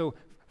 He was so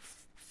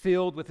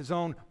filled with his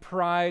own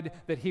pride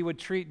that he would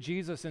treat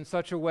Jesus in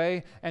such a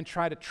way and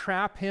try to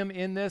trap him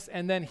in this,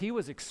 and then he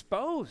was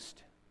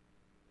exposed.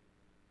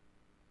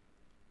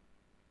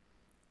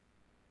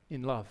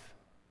 In love,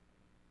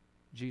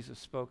 Jesus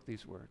spoke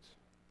these words.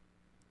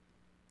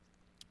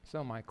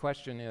 So my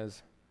question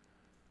is,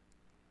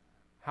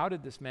 how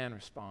did this man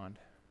respond?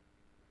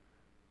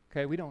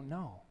 Okay, we don't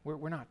know.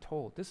 We're not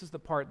told. This is the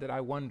part that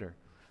I wonder.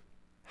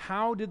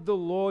 How did the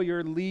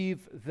lawyer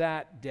leave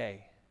that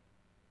day?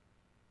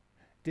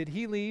 Did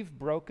he leave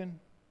broken,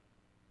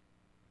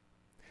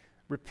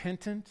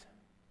 repentant,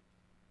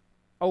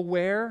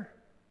 aware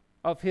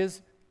of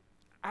his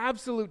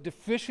absolute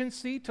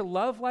deficiency to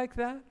love like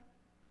that?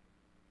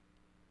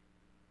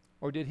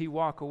 Or did he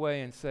walk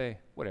away and say,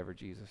 whatever,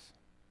 Jesus,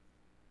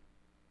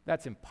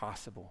 that's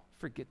impossible.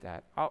 Forget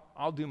that.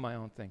 I'll do my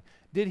own thing.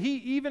 Did he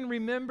even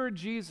remember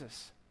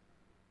Jesus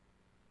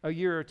a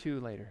year or two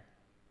later?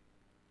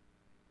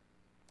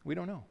 We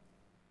don't know.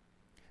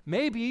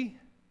 Maybe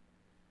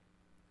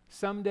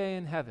someday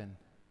in heaven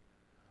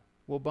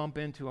we'll bump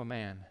into a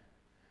man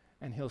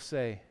and he'll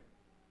say,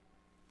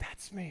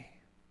 that's me.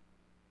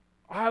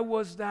 I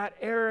was that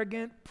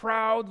arrogant,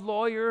 proud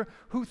lawyer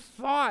who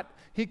thought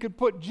he could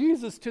put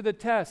Jesus to the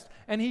test,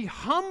 and he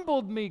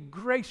humbled me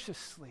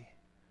graciously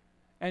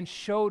and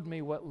showed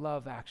me what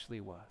love actually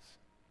was.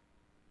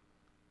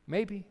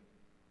 Maybe.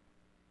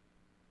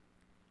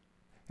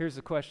 Here's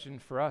the question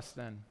for us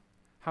then.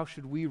 How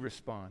should we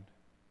respond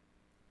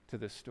to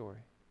this story?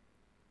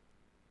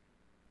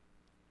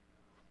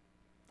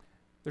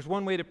 There's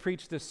one way to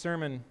preach this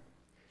sermon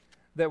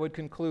that would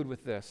conclude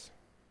with this.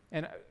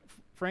 And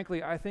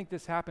frankly, I think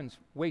this happens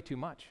way too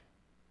much.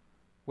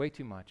 Way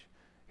too much.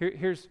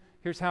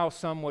 Here's how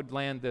some would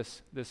land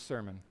this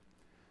sermon.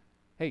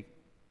 Hey,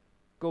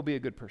 go be a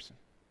good person.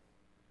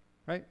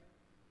 Right?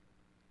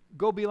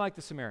 Go be like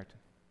the Samaritan.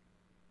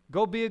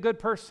 Go be a good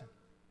person.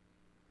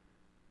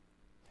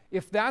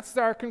 If that's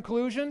our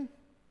conclusion,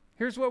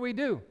 here's what we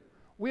do.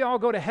 We all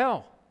go to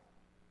hell.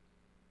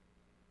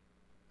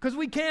 Because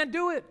we can't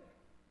do it.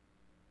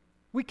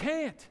 We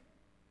can't.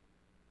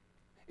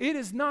 It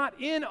is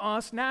not in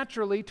us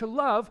naturally to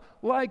love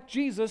like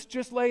Jesus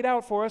just laid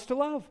out for us to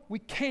love. We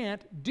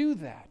can't do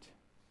that.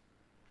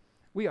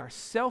 We are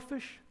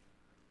selfish,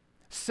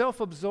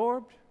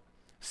 self-absorbed,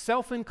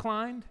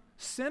 self-inclined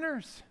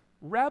sinners,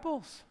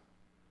 rebels.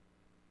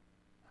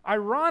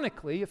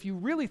 Ironically, if you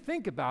really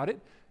think about it,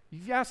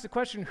 if you ask the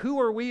question, who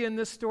are we in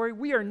this story?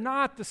 We are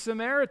not the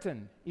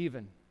Samaritan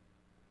even.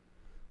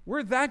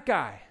 We're that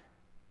guy.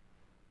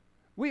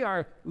 We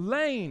are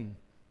lame,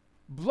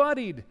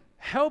 bloodied,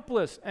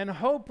 helpless, and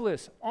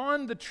hopeless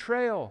on the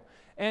trail.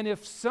 And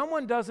if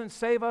someone doesn't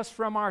save us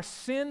from our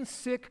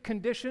sin-sick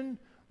condition,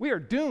 we are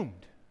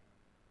doomed.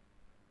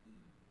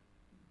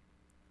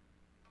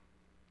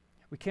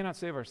 We cannot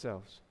save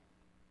ourselves.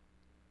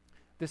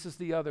 This is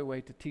the other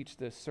way to teach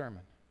this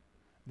sermon,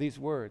 these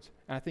words.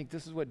 And I think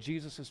this is what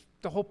Jesus is,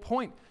 the whole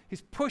point.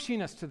 He's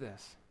pushing us to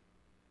this.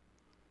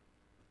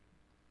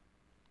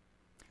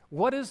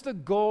 What is the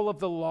goal of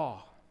the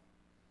law?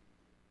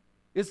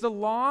 Is the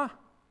law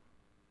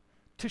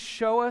to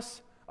show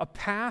us a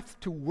path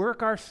to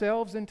work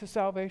ourselves into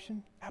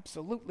salvation?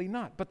 Absolutely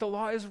not. But the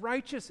law is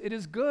righteous. It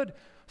is good.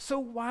 So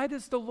why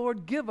does the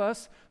Lord give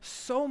us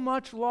so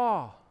much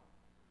law?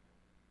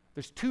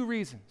 There's two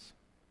reasons.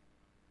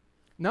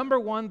 Number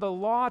one, the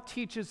law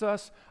teaches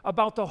us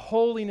about the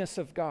holiness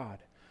of God,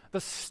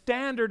 the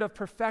standard of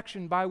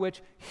perfection by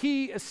which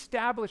He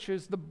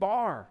establishes the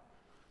bar.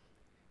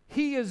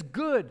 He is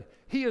good.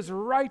 He is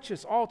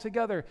righteous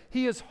altogether.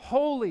 He is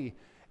holy,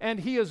 and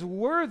He is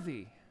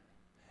worthy.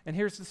 And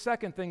here's the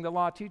second thing the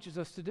law teaches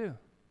us to do.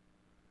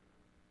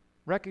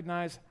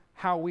 Recognize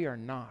how we are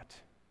not.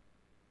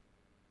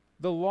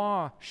 The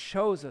law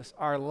shows us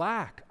our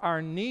lack,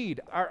 our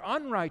need, our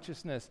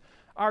unrighteousness,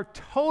 our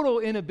total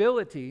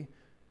inability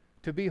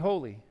to be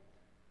holy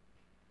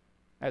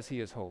as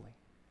He is holy.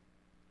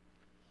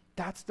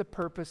 That's the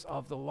purpose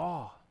of the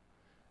law.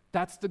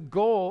 That's the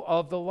goal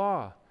of the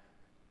law.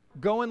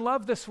 Go and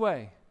love this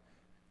way.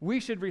 We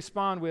should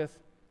respond with,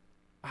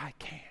 I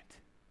can't.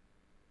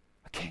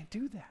 I can't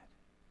do that.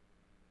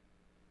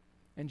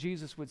 And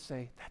Jesus would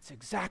say, that's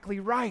exactly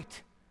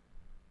right.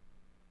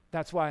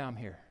 That's why I'm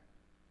here.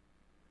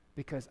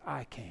 Because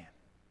I can.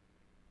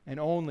 And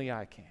only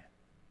I can.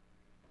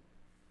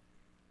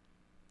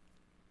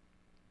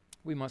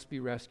 We must be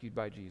rescued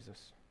by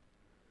Jesus.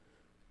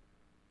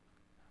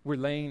 We're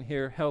laying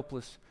here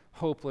helpless,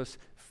 hopeless,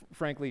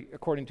 frankly,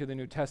 according to the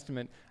New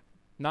Testament,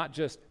 not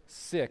just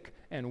sick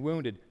and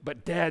wounded,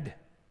 but dead.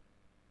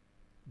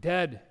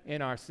 Dead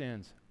in our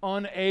sins,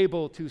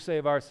 unable to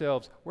save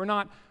ourselves. We're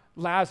not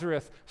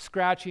Lazarus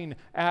scratching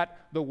at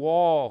the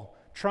wall,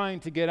 trying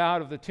to get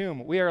out of the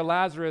tomb. We are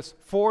Lazarus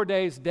 4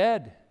 days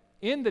dead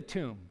in the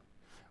tomb.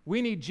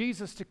 We need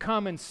Jesus to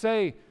come and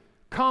say,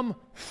 come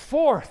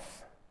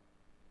forth.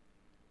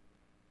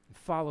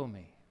 Follow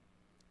me.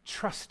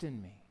 Trust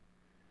in me.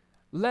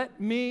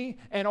 Let me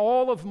and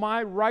all of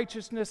my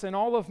righteousness and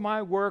all of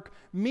my work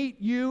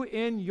meet you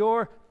in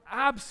your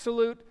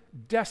absolute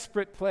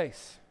desperate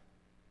place.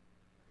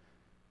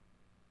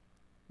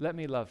 Let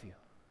me love you.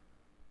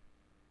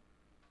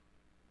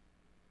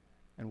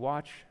 And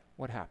watch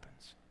what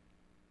happens.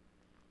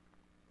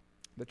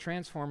 The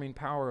transforming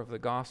power of the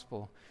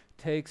gospel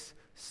takes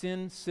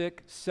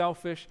sin-sick,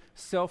 selfish,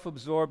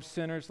 self-absorbed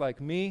sinners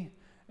like me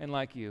and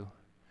like you,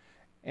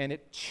 and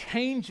it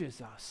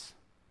changes us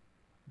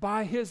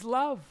by His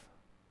love.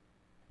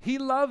 He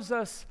loves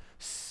us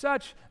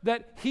such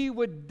that He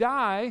would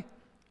die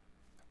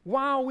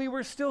while we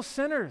were still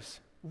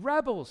sinners,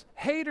 rebels,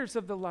 haters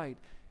of the light.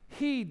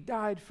 He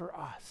died for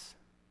us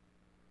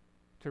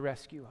to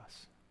rescue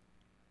us.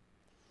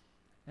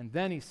 And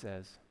then He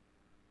says,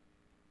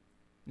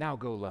 now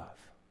go love.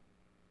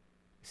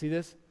 See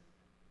this?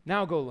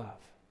 Now go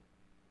love.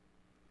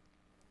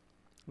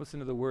 Listen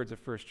to the words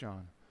of 1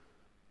 John.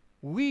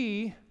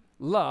 We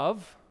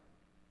love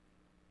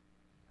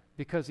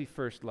because He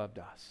first loved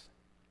us.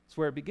 That's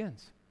where it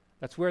begins.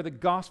 That's where the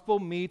gospel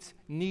meets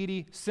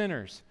needy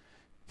sinners.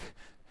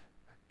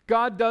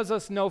 God does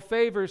us no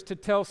favors to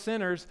tell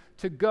sinners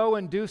to go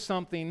and do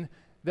something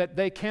that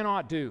they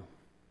cannot do.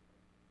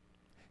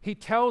 He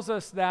tells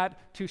us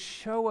that to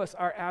show us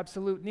our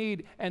absolute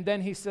need, and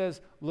then He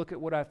says, look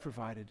at what I've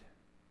provided.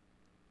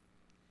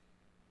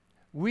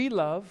 We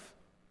love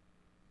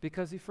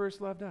because He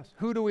first loved us.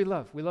 Who do we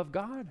love? We love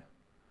God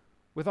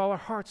with all our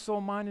heart, soul,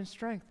 mind, and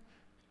strength.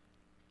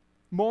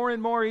 More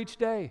and more each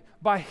day,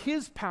 by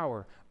His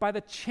power, by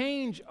the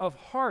change of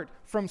heart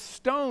from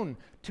stone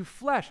to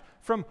flesh,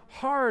 from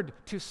hard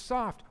to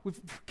soft. We've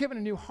given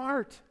a new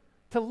heart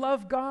to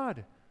love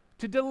God,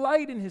 to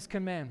delight in His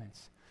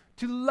commandments,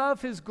 to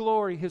love His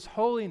glory, His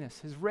holiness,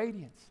 His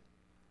radiance.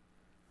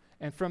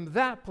 And from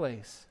that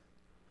place,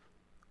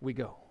 we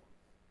go.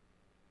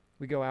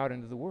 We go out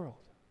into the world.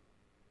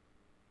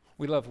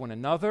 We love one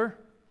another.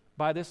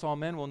 By this all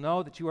men will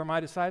know that you are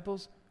my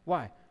disciples.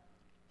 Why?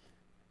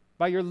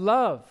 By your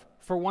love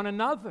for one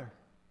another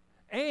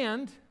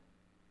and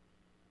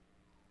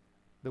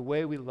the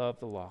way we love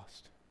the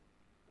lost,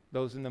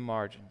 those in the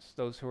margins,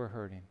 those who are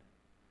hurting.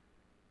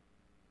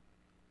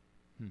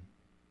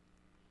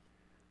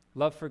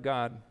 Love for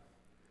God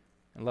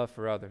and love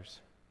for others,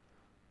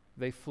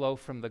 they flow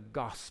from the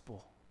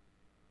gospel.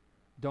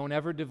 Don't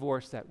ever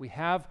divorce that. We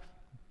have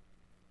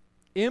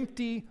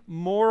empty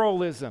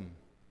moralism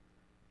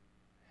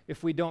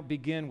if we don't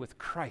begin with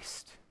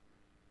Christ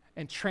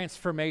and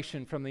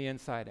transformation from the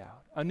inside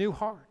out, a new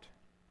heart.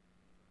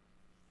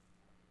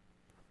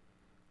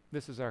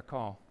 This is our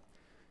call.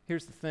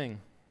 Here's the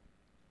thing.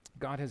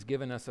 God has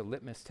given us a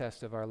litmus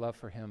test of our love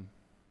for Him.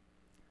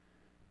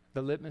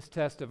 The litmus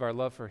test of our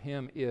love for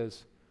Him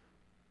is,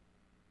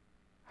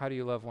 how do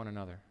you love one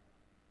another?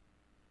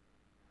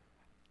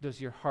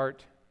 Does your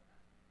heart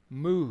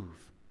move,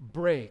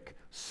 break,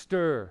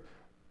 stir,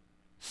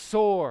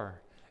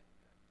 soar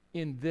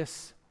in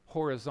this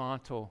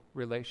horizontal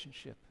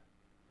relationship?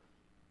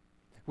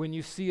 When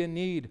you see a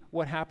need,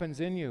 what happens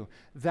in you?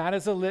 That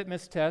is a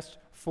litmus test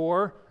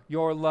for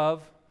your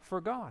love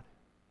for God.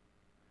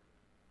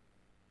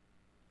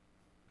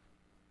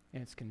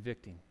 And it's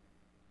convicting.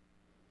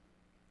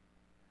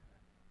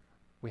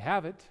 We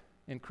have it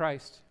in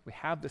Christ. We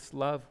have this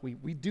love.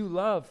 We do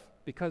love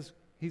because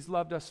He's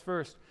loved us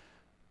first.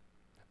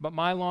 But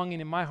my longing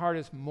in my heart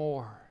is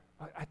more.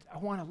 I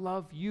want to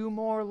love you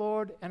more,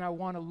 Lord, and I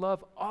want to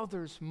love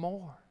others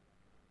more.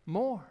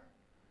 More.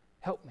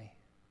 Help me.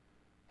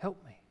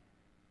 Help me.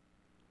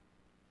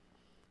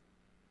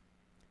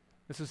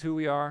 This is who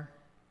we are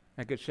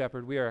at Good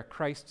Shepherd. We are a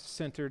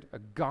Christ-centered, a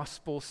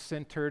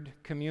gospel-centered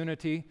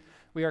community.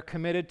 We are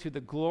committed to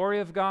the glory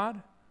of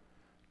God,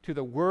 to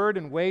the word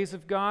and ways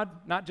of God,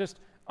 not just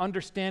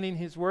understanding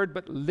His word,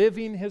 but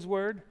living His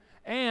word.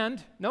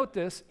 And, note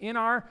this, in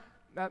our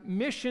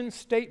mission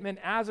statement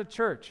as a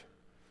church,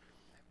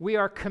 we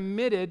are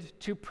committed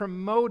to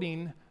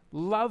promoting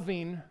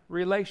loving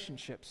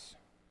relationships.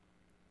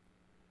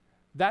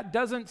 That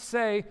doesn't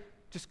say,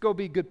 just go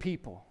be good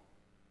people.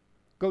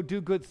 Go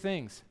do good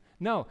things.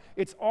 No,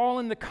 it's all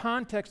in the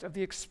context of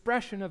the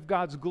expression of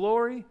God's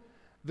glory,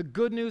 the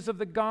good news of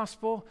the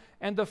gospel,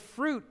 and the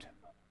fruit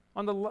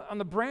on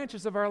the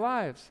branches of our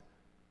lives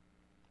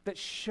that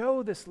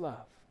show this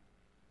love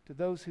to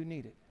those who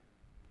need it.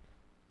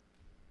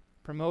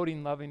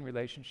 Promoting loving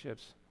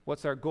relationships.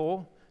 What's our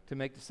goal? To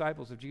make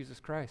disciples of Jesus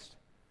Christ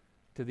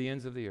to the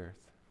ends of the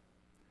earth.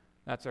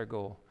 That's our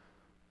goal.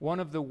 One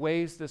of the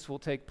ways this will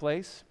take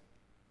place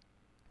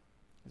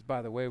is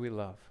by the way we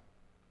love.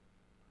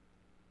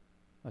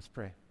 Let's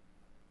pray.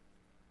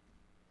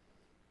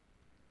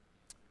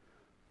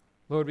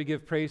 Lord, we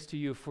give praise to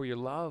you for your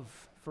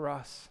love for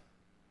us.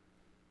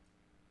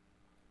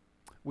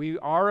 We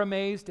are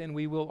amazed and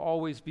we will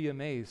always be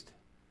amazed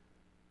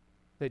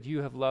that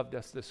you have loved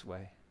us this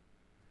way,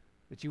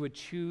 that you would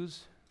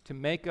choose to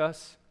make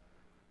us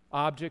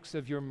objects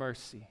of your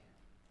mercy.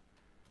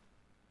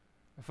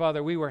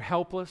 Father, we were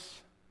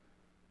helpless.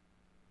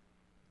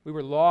 We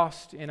were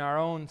lost in our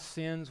own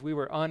sins. We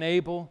were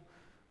unable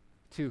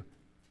to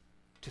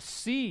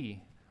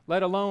see,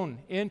 let alone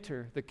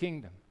enter the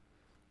kingdom.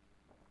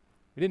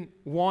 We didn't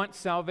want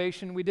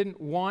salvation. We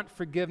didn't want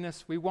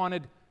forgiveness. We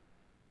wanted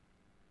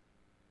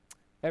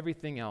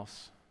everything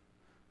else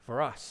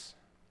for us.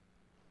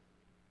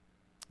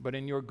 But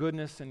in your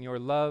goodness and your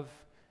love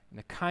and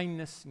the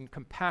kindness and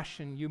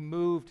compassion, you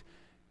moved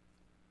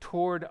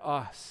toward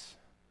us.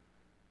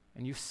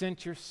 And you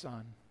sent your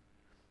Son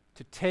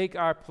to take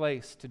our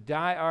place, to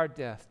die our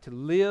death, to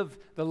live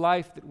the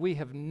life that we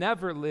have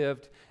never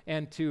lived,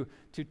 and to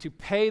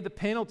pay the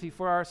penalty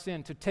for our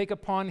sin, to take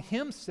upon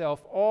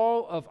Himself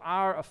all of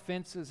our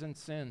offenses and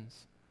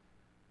sins,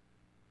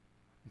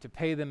 and to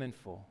pay them in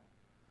full.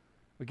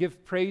 We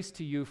give praise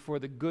to you for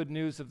the good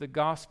news of the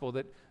gospel,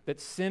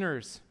 that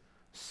sinners,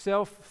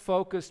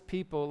 self-focused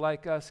people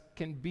like us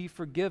can be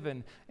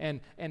forgiven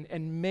and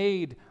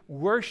made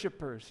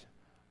worshipers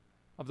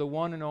of the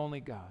one and only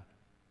God.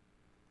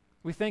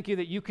 We thank you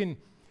that you can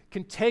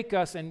take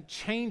us and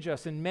change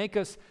us and make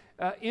us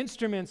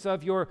instruments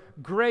of your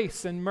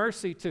grace and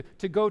mercy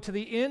to go to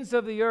the ends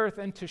of the earth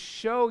and to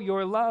show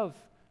your love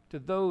to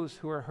those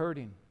who are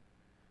hurting,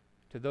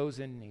 to those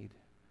in need.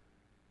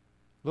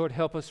 Lord,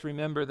 help us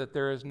remember that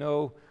there is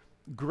no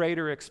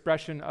greater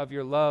expression of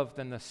your love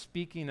than the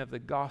speaking of the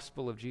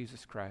gospel of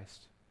Jesus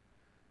Christ.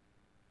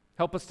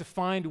 Help us to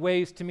find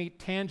ways to meet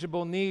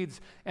tangible needs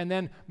and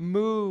then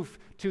move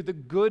to the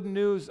good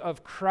news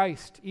of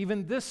Christ,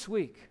 even this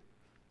week,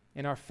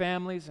 in our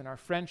families, in our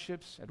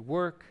friendships, at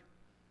work,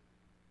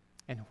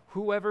 and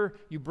whoever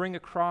you bring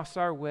across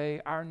our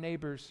way, our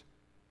neighbors,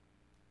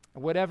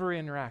 whatever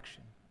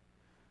interaction.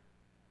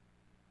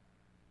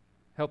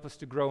 Help us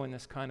to grow in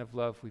this kind of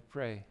love, we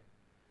pray,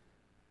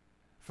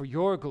 for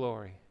your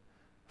glory,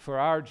 for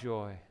our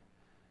joy,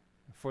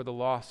 for the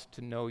lost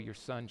to know your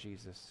Son,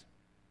 Jesus.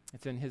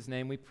 It's in his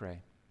name we pray.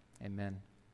 Amen.